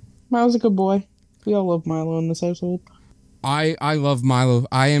 Yeah, Milo's a good boy. We all love Milo in this household. I love Milo.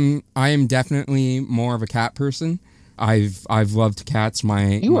 I am definitely more of a cat person. I've loved cats.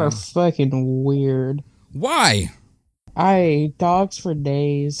 You are fucking weird. Why? Dogs for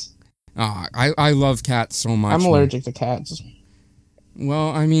days. I love cats so much. I'm allergic to cats. Well,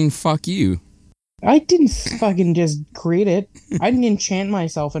 I mean, fuck you. I didn't fucking just create it. I didn't enchant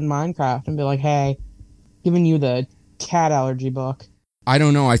myself in Minecraft and be like, hey, giving you the cat allergy book. I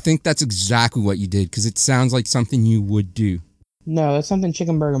don't know. I think that's exactly what you did because it sounds like something you would do. No, that's something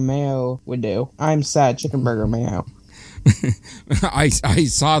Chicken Burger Mayo would do. I'm sad, Chicken Burger Mayo. I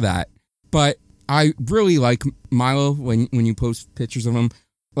saw that. But I really like Milo when you post pictures of him.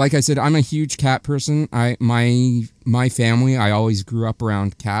 Like I said, I'm a huge cat person. My family, I always grew up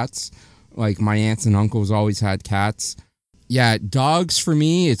around cats. Like my aunts and uncles always had cats. Yeah, dogs for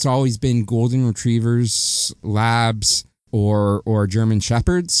me, it's always been golden retrievers, labs, or German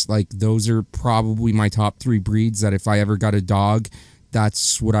shepherds. Like those are probably my top 3 breeds that if I ever got a dog,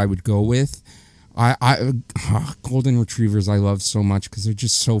 that's what I would go with. Golden retrievers I love so much because they're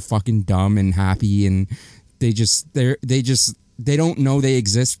just so fucking dumb and happy, and they don't know they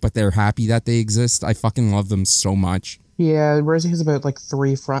exist, but they're happy that they exist. I fucking love them so much. Yeah, Rosie has about like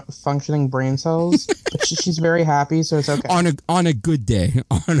 3 functioning brain cells, but she's very happy, so it's okay. On a good day.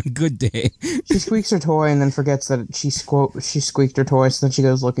 On a good day. She squeaks her toy and then forgets that she squeaked her toy, so then she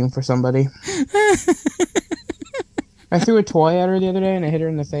goes looking for somebody. I threw a toy at her the other day and it hit her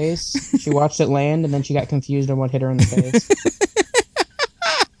in the face. She watched it land and then she got confused on what hit her in the face.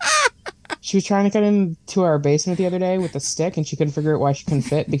 She was trying to get into our basement the other day with a stick and she couldn't figure out why she couldn't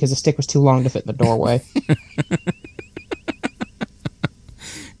fit because the stick was too long to fit in the doorway.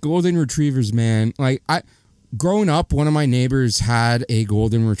 Golden retrievers, man. Like growing up, one of my neighbors had a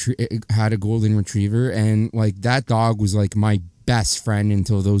golden retriever, and like that dog was like my best friend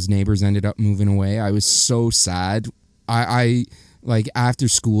until those neighbors ended up moving away. I was so sad. I like after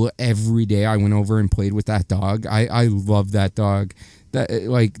school every day I went over and played with that dog. I loved that dog.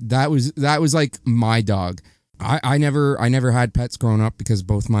 That was like my dog. I never had pets growing up because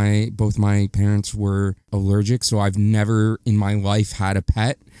both my parents were allergic, so I've never in my life had a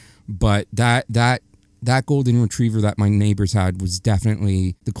pet. But that golden retriever that my neighbors had was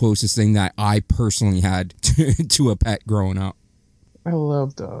definitely the closest thing that I personally had to a pet growing up. I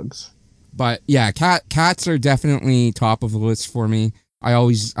love dogs. But yeah, cats are definitely top of the list for me. I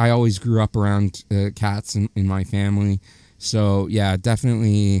always grew up around cats in my family. So yeah,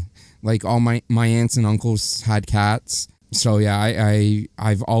 definitely like all my aunts and uncles had cats. So yeah,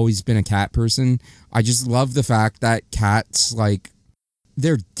 I've always been a cat person. I just love the fact that cats, like,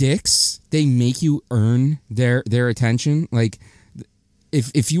 they're dicks. They make you earn their attention. Like,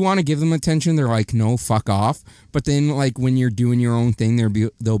 if you want to give them attention, they're like, no, fuck off. But then, like, when you're doing your own thing,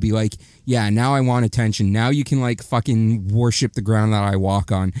 they'll be like, yeah, now I want attention. Now you can, like, fucking worship the ground that I walk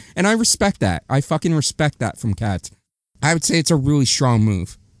on. And I respect that. I fucking respect that from cats. I would say it's a really strong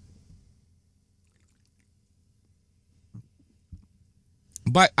move.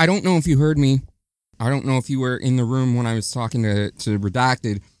 But I don't know if you heard me. I don't know if you were in the room when I was talking to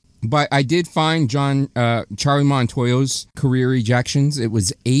Redacted. But I did find Charlie Montoyo's career ejections. It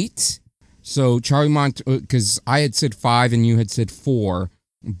was 8. So Charlie because I had said 5 and you had said 4.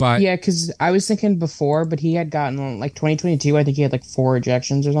 But yeah, because I was thinking before, but he had gotten like 2022. I think he had like 4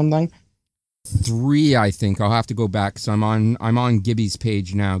 ejections or something. 3, I think. I'll have to go back. So I'm on Gibby's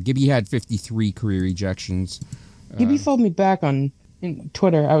page now. Gibby had 53 career ejections. Gibby followed me back on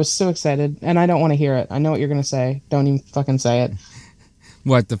Twitter. I was so excited, and I don't want to hear it. I know what you're gonna say. Don't even fucking say it.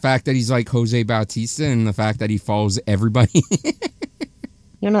 What, the fact that he's like Jose Bautista and the fact that he follows everybody?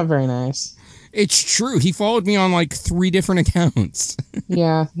 You're not very nice. It's true. He followed me on like 3 different accounts.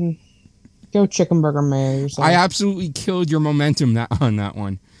 Yeah. Go Chicken Burger Mayo yourself. I absolutely killed your momentum on that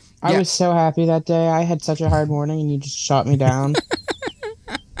one. I was so happy that day. I had such a hard morning and you just shot me down.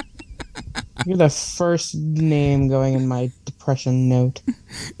 You're the first name going in my depression note.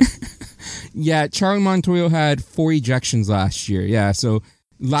 Yeah, Charlie Montoyo had 4 ejections last year. Yeah, so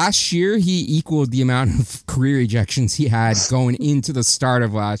last year he equaled the amount of career ejections he had going into the start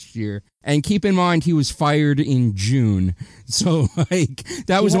of last year. And keep in mind, he was fired in June. So, like,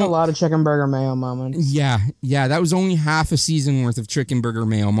 that was a lot of Chicken Burger Mayo moments. Yeah, that was only half a season worth of Chicken Burger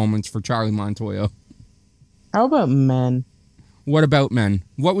Mayo moments for Charlie Montoyo. How about men? What about men?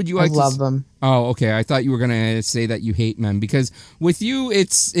 What would you like to love them. Oh, okay. I thought you were going to say that you hate men because with you,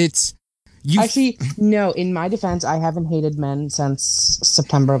 it's you. Actually, no, in my defense, I haven't hated men since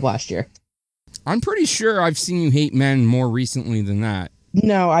September of last year. I'm pretty sure I've seen you hate men more recently than that.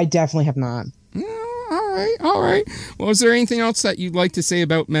 No, I definitely have not. All right. Well, is there anything else that you'd like to say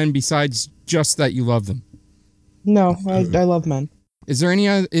about men besides just that you love them? No, I love men. Is there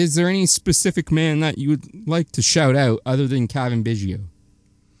any specific man that you would like to shout out other than Kevin Biggio?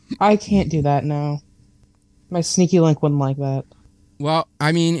 I can't do that, no. My sneaky link wouldn't like that. Well,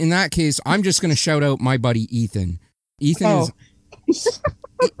 I mean, in that case, I'm just going to shout out my buddy Ethan. Ethan is...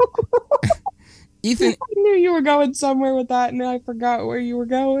 Ethan... I knew you were going somewhere with that, and I forgot where you were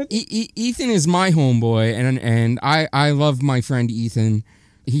going. Ethan is my homeboy, and I love my friend Ethan.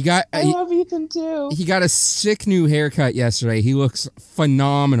 I love Ethan, too. He got a sick new haircut yesterday. He looks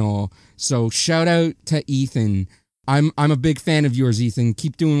phenomenal. So, shout out to Ethan. I'm a big fan of yours, Ethan.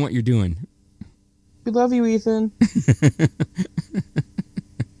 Keep doing what you're doing. We love you, Ethan.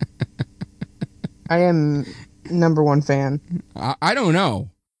 I am #1 fan. I don't know.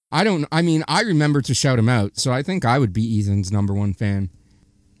 I remember to shout him out, so I think I would be Ethan's #1 fan.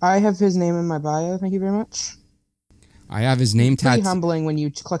 I have his name in my bio, thank you very much. I have his name tattooed. It's pretty humbling when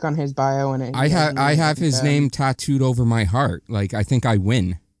you click on his bio and I have his name tattooed over my heart. Like, I think I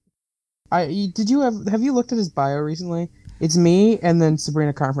win. Have you looked at his bio recently? It's me and then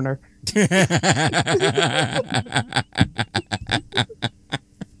Sabrina Carpenter.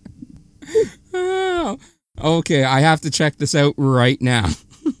 Oh, okay, I have to check this out right now.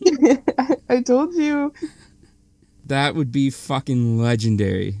 I told you. That would be fucking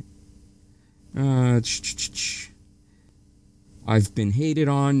legendary. I've been hated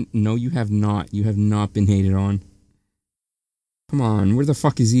on. No, you have not. You have not been hated on. Come on, where the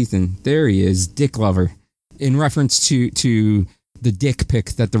fuck is Ethan? There he is, Dick Lover. In reference to the dick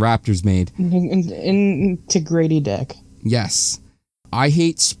pic that the Raptors made. To Grady Dick. Yes. I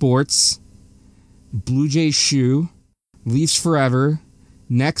Hate Sports, Blue Jays Shoe, Leafs Forever,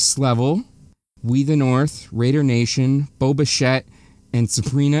 Next Level, We the North, Raider Nation, Bo Bichette, and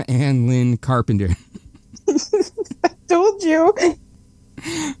Sabrina Ann Lynn Carpenter. told you.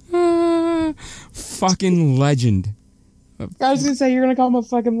 Fucking legend. I was gonna say you're gonna call him a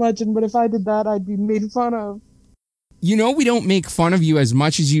fucking legend, but if I did that, I'd be made fun of. You know we don't make fun of you as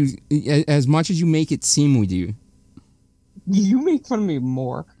much as you make it seem we do. You make fun of me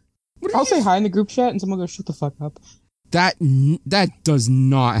more. I'll say hi in the group chat, and someone goes, "Shut the fuck up." That does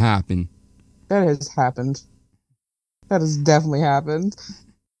not happen. That has happened. That has definitely happened.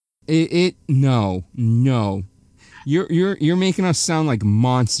 No. You're making us sound like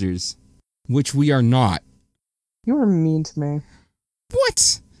monsters, which we are not. You were mean to me.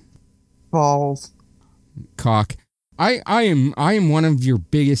 What? Balls. Cock. I am one of your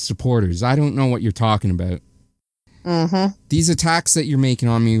biggest supporters. I don't know what you're talking about. Mm-hmm. These attacks that you're making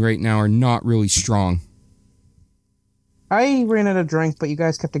on me right now are not really strong. I ran out of drink, but you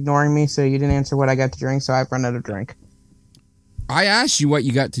guys kept ignoring me, so you didn't answer what I got to drink, so I've run out of drink. I asked you what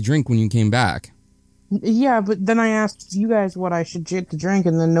you got to drink when you came back. Yeah, but then I asked you guys what I should get to drink,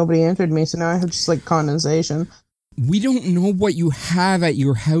 and then nobody answered me, so now I have just, like, condensation. We don't know what you have at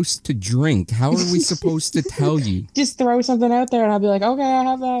your house to drink. How are we supposed to tell you? Just throw something out there, and I'll be like, okay, I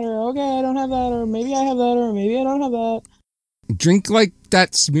have that, or okay, I don't have that, or maybe I have that, or maybe I don't have that. Drink, like,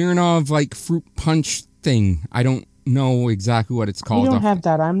 that Smirnoff, like, fruit punch thing. I don't know exactly what it's called. You don't have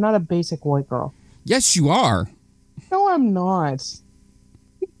that. I'm not a basic white girl. Yes, you are. No, I'm not.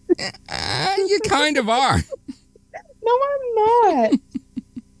 You kind of are. No, I'm not.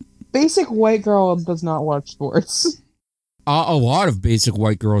 Basic white girl does not watch sports. A lot of basic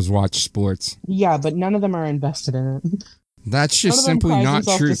white girls watch sports. Yeah, but none of them are invested in it. That's just simply not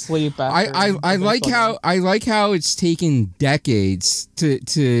true. I like how it's taken decades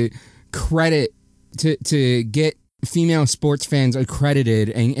to credit to get female sports fans accredited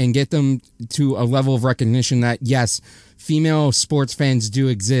and get them to a level of recognition that yes, female sports fans do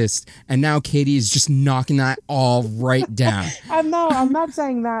exist, and now Katie is just knocking that all right down. I'm not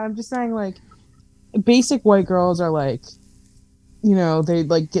saying that. I'm just saying, like, basic white girls are like, you know, they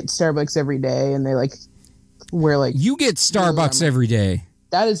like get Starbucks every day, and they like wear like. You get Starbucks every day.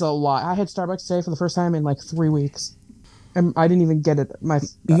 That is a lot. I had Starbucks today for the first time in like 3 weeks, and I didn't even get it.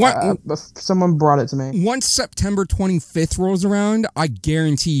 Someone brought it to me. Once September 25th rolls around, I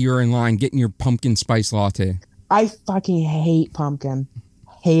guarantee you're in line getting your pumpkin spice latte. I fucking hate pumpkin.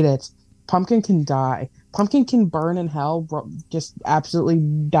 Hate it. Pumpkin can die. Pumpkin can burn in hell, just absolutely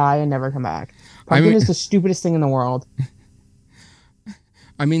die and never come back. Pumpkin is the stupidest thing in the world.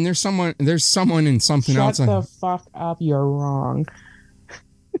 I mean, there's someone in something else. Shut the fuck up, you're wrong.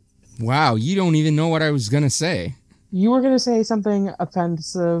 Wow, you don't even know what I was gonna say. You were gonna say something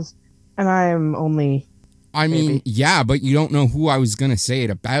offensive, and I am only... I mean, yeah, but you don't know who I was gonna say it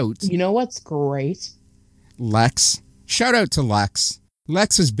about. You know what's great? Lex. Shout out to Lex.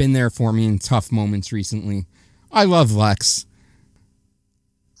 Lex has been there for me in tough moments recently. I love Lex.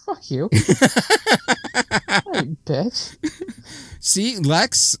 Fuck you. Right, bitch. See,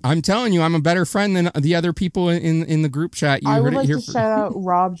 Lex, I'm telling you, I'm a better friend than the other people in the group chat. I would like to shout out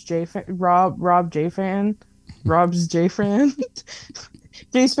Rob's J fan.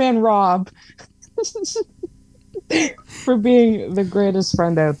 Jay's fan Rob. For being the greatest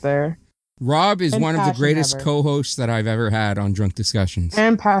friend out there. Rob is one of the greatest co-hosts that I've ever had on Drunk Discussions.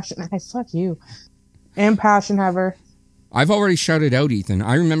 And passion. Hey, fuck you. And passion haver. I've already shouted out Ethan.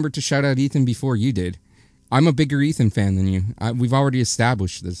 I remember to shout out Ethan before you did. I'm a bigger Ethan fan than you. We've already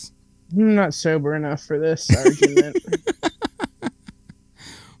established this. I'm not sober enough for this argument.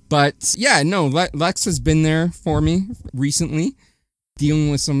 But, yeah, no, Lex has been there for me recently,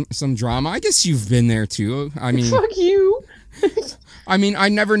 dealing with some drama. I guess you've been there, too. I mean... Fuck you! I mean, I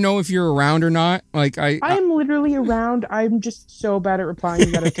never know if you're around or not. Like I am literally around. I'm just so bad at replying.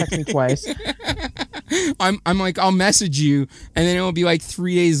 You gotta text me twice. I'm like, I'll message you, and then it'll be like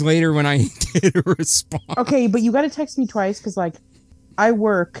 3 days later when I get a response. Okay, but you gotta text me twice because like I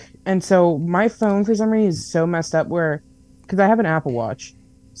work, and so my phone for some reason is so messed up because I have an Apple Watch,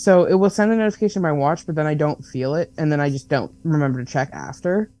 so it will send a notification to my watch, but then I don't feel it, and then I just don't remember to check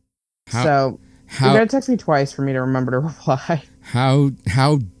after. You gotta text me twice for me to remember to reply. How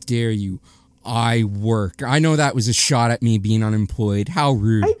dare you? I work. I know that was a shot at me being unemployed. How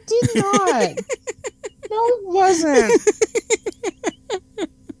rude. I did not. No, it wasn't.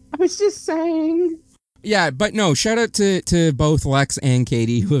 I was just saying. Yeah, but no, shout out to both Lex and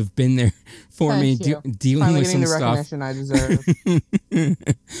Katie who have been there for me dealing with some stuff. Recognition I deserve.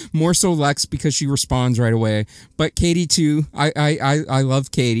 More so Lex because she responds right away. But Katie too. I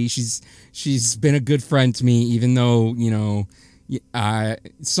love Katie. She's been a good friend to me, even though, you know,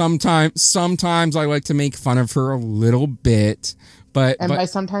 sometimes I like to make fun of her a little bit, And by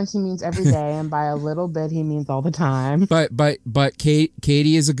sometimes he means every day, and by a little bit he means all the time. But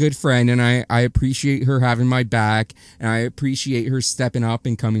Katie is a good friend, and I appreciate her having my back, and I appreciate her stepping up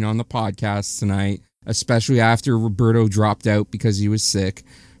and coming on the podcast tonight, especially after Roberto dropped out because he was sick.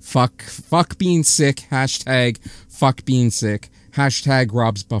 Fuck being sick. Hashtag fuck being sick. Hashtag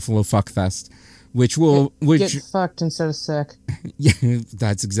Rob's Buffalo Fuckfest. Which get fucked instead of sick. Yeah,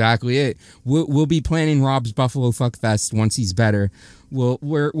 that's exactly it. We'll be planning Rob's Buffalo Fuckfest once he's better.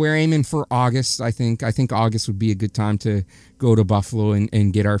 We're aiming for August. I think August would be a good time to go to Buffalo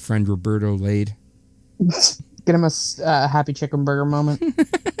and get our friend Roberto laid. Get him a happy chicken burger moment.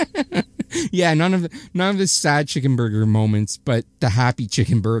 Yeah, none of the sad chicken burger moments, but the happy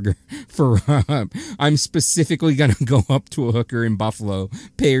chicken burger for Rob. I'm specifically gonna go up to a hooker in Buffalo,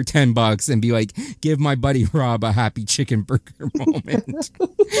 pay her $10, and be like, "Give my buddy Rob a happy chicken burger moment."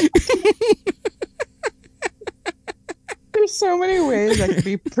 There's so many ways that could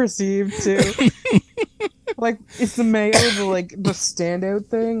be perceived too. Like, is the mayo the standout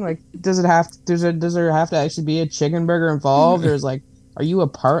thing? Like, does there have to actually be a chicken burger involved, or is are you a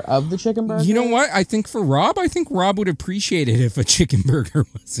part of the chicken burger? You know what? I think for Rob, Rob would appreciate it if a chicken burger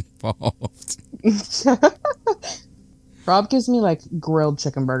was involved. Rob gives me grilled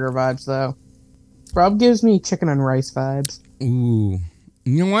chicken burger vibes, though. Rob gives me chicken and rice vibes. Ooh,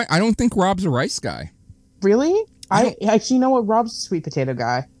 you know what? I don't think Rob's a rice guy. Really? I actually, you know what? Rob's a sweet potato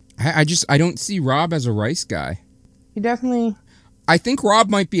guy. I don't see Rob as a rice guy. He definitely. I think Rob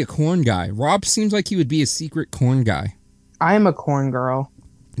might be a corn guy. Rob seems like he would be a secret corn guy. I am a corn girl.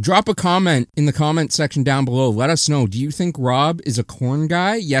 Drop a comment in the comment section down below. Let us know. Do you think Rob is a corn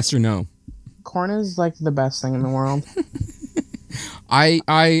guy? Yes or no? Corn is the best thing in the world. I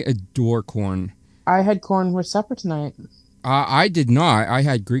adore corn. I had corn with supper tonight. I did not. I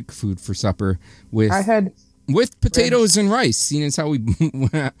had Greek food for supper with potatoes and rice. Seeing as how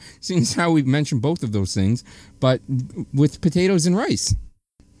we've mentioned both of those things, but with potatoes and rice.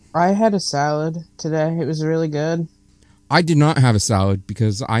 I had a salad today. It was really good. I did not have a salad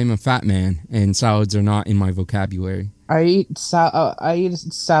because I'm a fat man and salads are not in my vocabulary. I eat a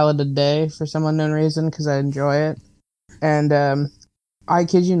salad a day for some unknown reason because I enjoy it. And I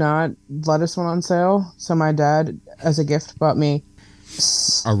kid you not, lettuce went on sale. So my dad, as a gift, bought me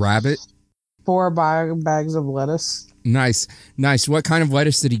a rabbit? 4 bags of lettuce. Nice. What kind of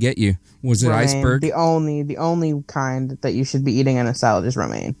lettuce did he get you? Was it romaine. Iceberg? The only kind that you should be eating in a salad is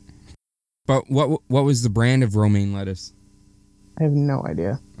romaine. But what was the brand of romaine lettuce? I have no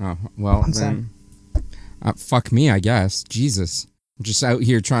idea. Oh, well, then, fuck me, I guess. Jesus. I'm just out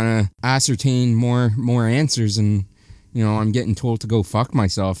here trying to ascertain more answers, and, I'm getting told to go fuck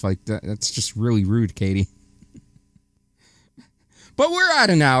myself. That's just really rude, Katie. But we're at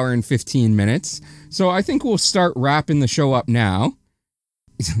an hour and 15 minutes, so I think we'll start wrapping the show up now.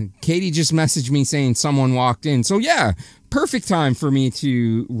 Katie just messaged me saying someone walked in, so yeah, perfect time for me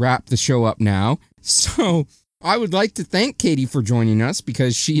to wrap the show up now. So I would like to thank Katie for joining us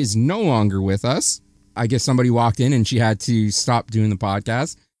because she is no longer with us. I guess somebody walked in and she had to stop doing the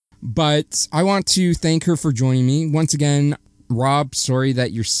podcast. But I want to thank her for joining me. Once again, Rob, sorry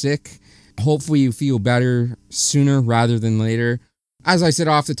that you're sick. Hopefully you feel better sooner rather than later. As I said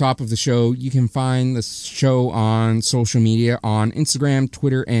off the top of the show, you can find the show on social media on Instagram,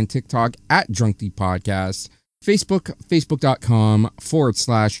 Twitter, and TikTok at Drunk Deep Podcast. Facebook,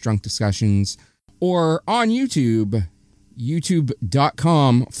 facebook.com/Drunk Discussions. Or on YouTube,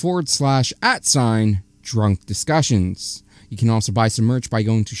 youtube.com/@Drunk Discussions. You can also buy some merch by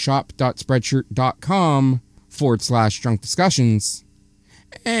going to shop.spreadshirt.com/Drunk Discussions.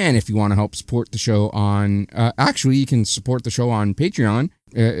 And if you want to help support the show on, you can support the show on Patreon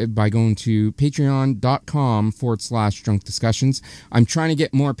by going to patreon.com/Drunk Discussions. I'm trying to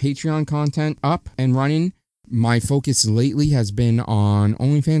get more Patreon content up and running. My focus lately has been on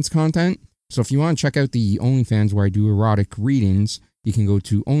OnlyFans content. So if you want to check out the OnlyFans where I do erotic readings, you can go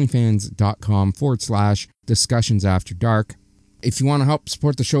to onlyfans.com/discussions after dark. If you want to help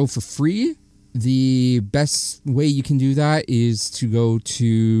support the show for free, the best way you can do that is just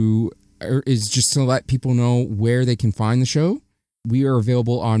to let people know where they can find the show. We are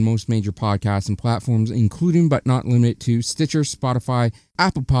available on most major podcasts and platforms, including but not limited to Stitcher, Spotify,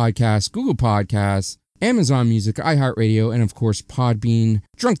 Apple Podcasts, Google Podcasts, Amazon Music, iHeartRadio, and of course Podbean,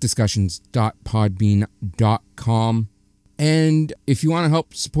 drunkdiscussions.podbean.com. And if you want to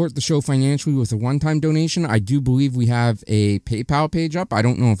help support the show financially with a one-time donation, I do believe we have a PayPal page up. I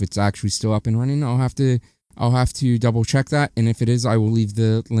don't know if it's actually still up and running. I'll have to double check that, and if it is, I will leave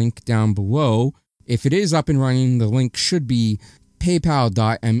the link down below. If it is up and running, the link should be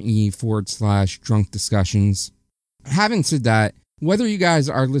paypal.me/drunkdiscussions. Having said that, Whether you guys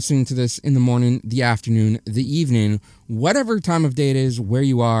are listening to this in the morning, the afternoon, the evening, whatever time of day it is, where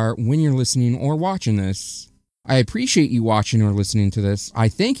you are, when you're listening or watching this, I appreciate you watching or listening to this. I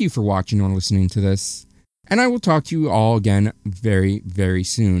thank you for watching or listening to this. And I will talk to you all again very, very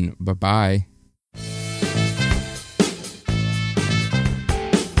soon. Bye-bye.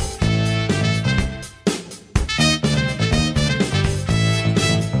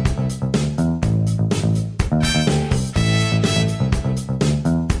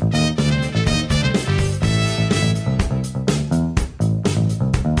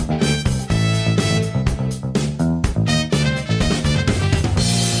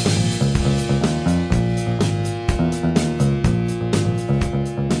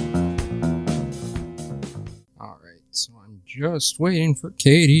 Just waiting for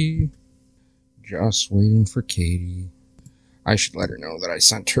Katie. Just waiting for Katie. I should let her know that I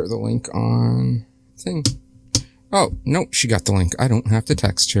sent her the link on thing. Oh, no, she got the link. I don't have to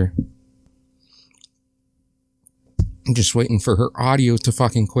text her. I'm just waiting for her audio to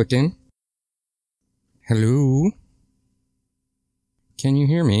fucking quicken. Hello? Can you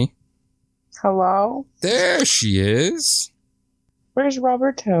hear me? Hello? There she is. Where's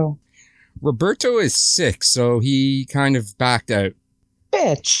Roberto? Roberto is sick, so he kind of backed out.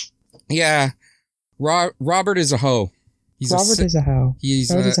 Bitch. Yeah. Robert is a hoe. Robert is a hoe.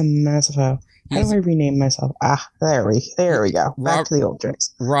 Robert is a massive hoe. How do I rename myself? There we go. Back to the old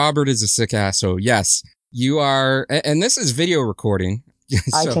tricks. Robert is a sick asshole. Yes. You are, and this is video recording.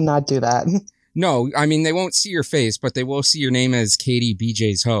 I cannot do that. No, I mean, they won't see your face, but they will see your name as Katie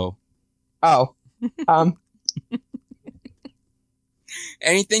BJ's hoe. Oh.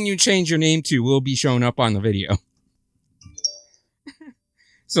 Anything you change your name to will be shown up on the video.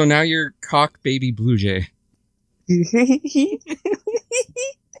 So now you're Cock Baby Blue Jay.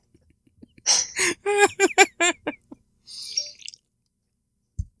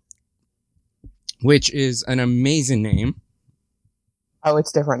 Which is an amazing name. Oh,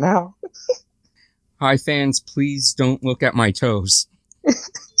 it's different now. Hi, fans, please don't look at my toes.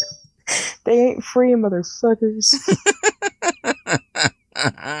 They ain't free, motherfuckers.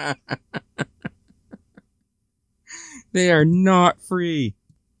 They are not free.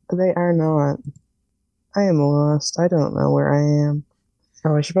 They are not. I am lost. I don't know where I am.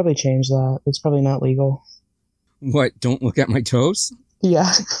 Oh, I should probably change that. It's probably not legal. What? Don't look at my toes?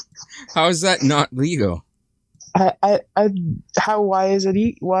 Yeah. How is that not legal? Why is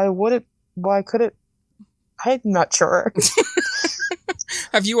it? Why could it? I'm not sure.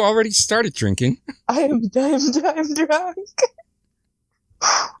 Have you already started drinking? I'm drunk.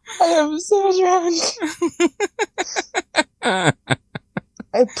 I am so drunk.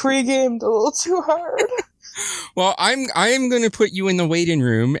 I pre-gamed a little too hard. Well, I am going to put you in the waiting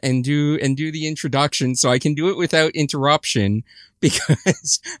room and do the introduction, so I can do it without interruption,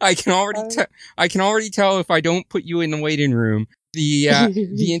 because I can already tell if I don't put you in the waiting room,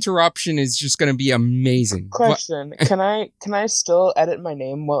 the interruption is just going to be amazing. Question: Can I still edit my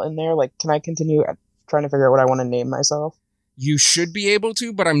name while in there? Like, can I continue trying to figure out what I want to name myself? You should be able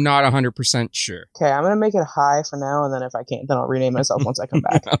to, but I'm not 100% sure. Okay, I'm going to make it high for now, and then if I can't, then I'll rename myself once I come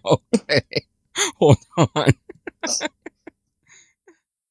back. Okay. Hold on.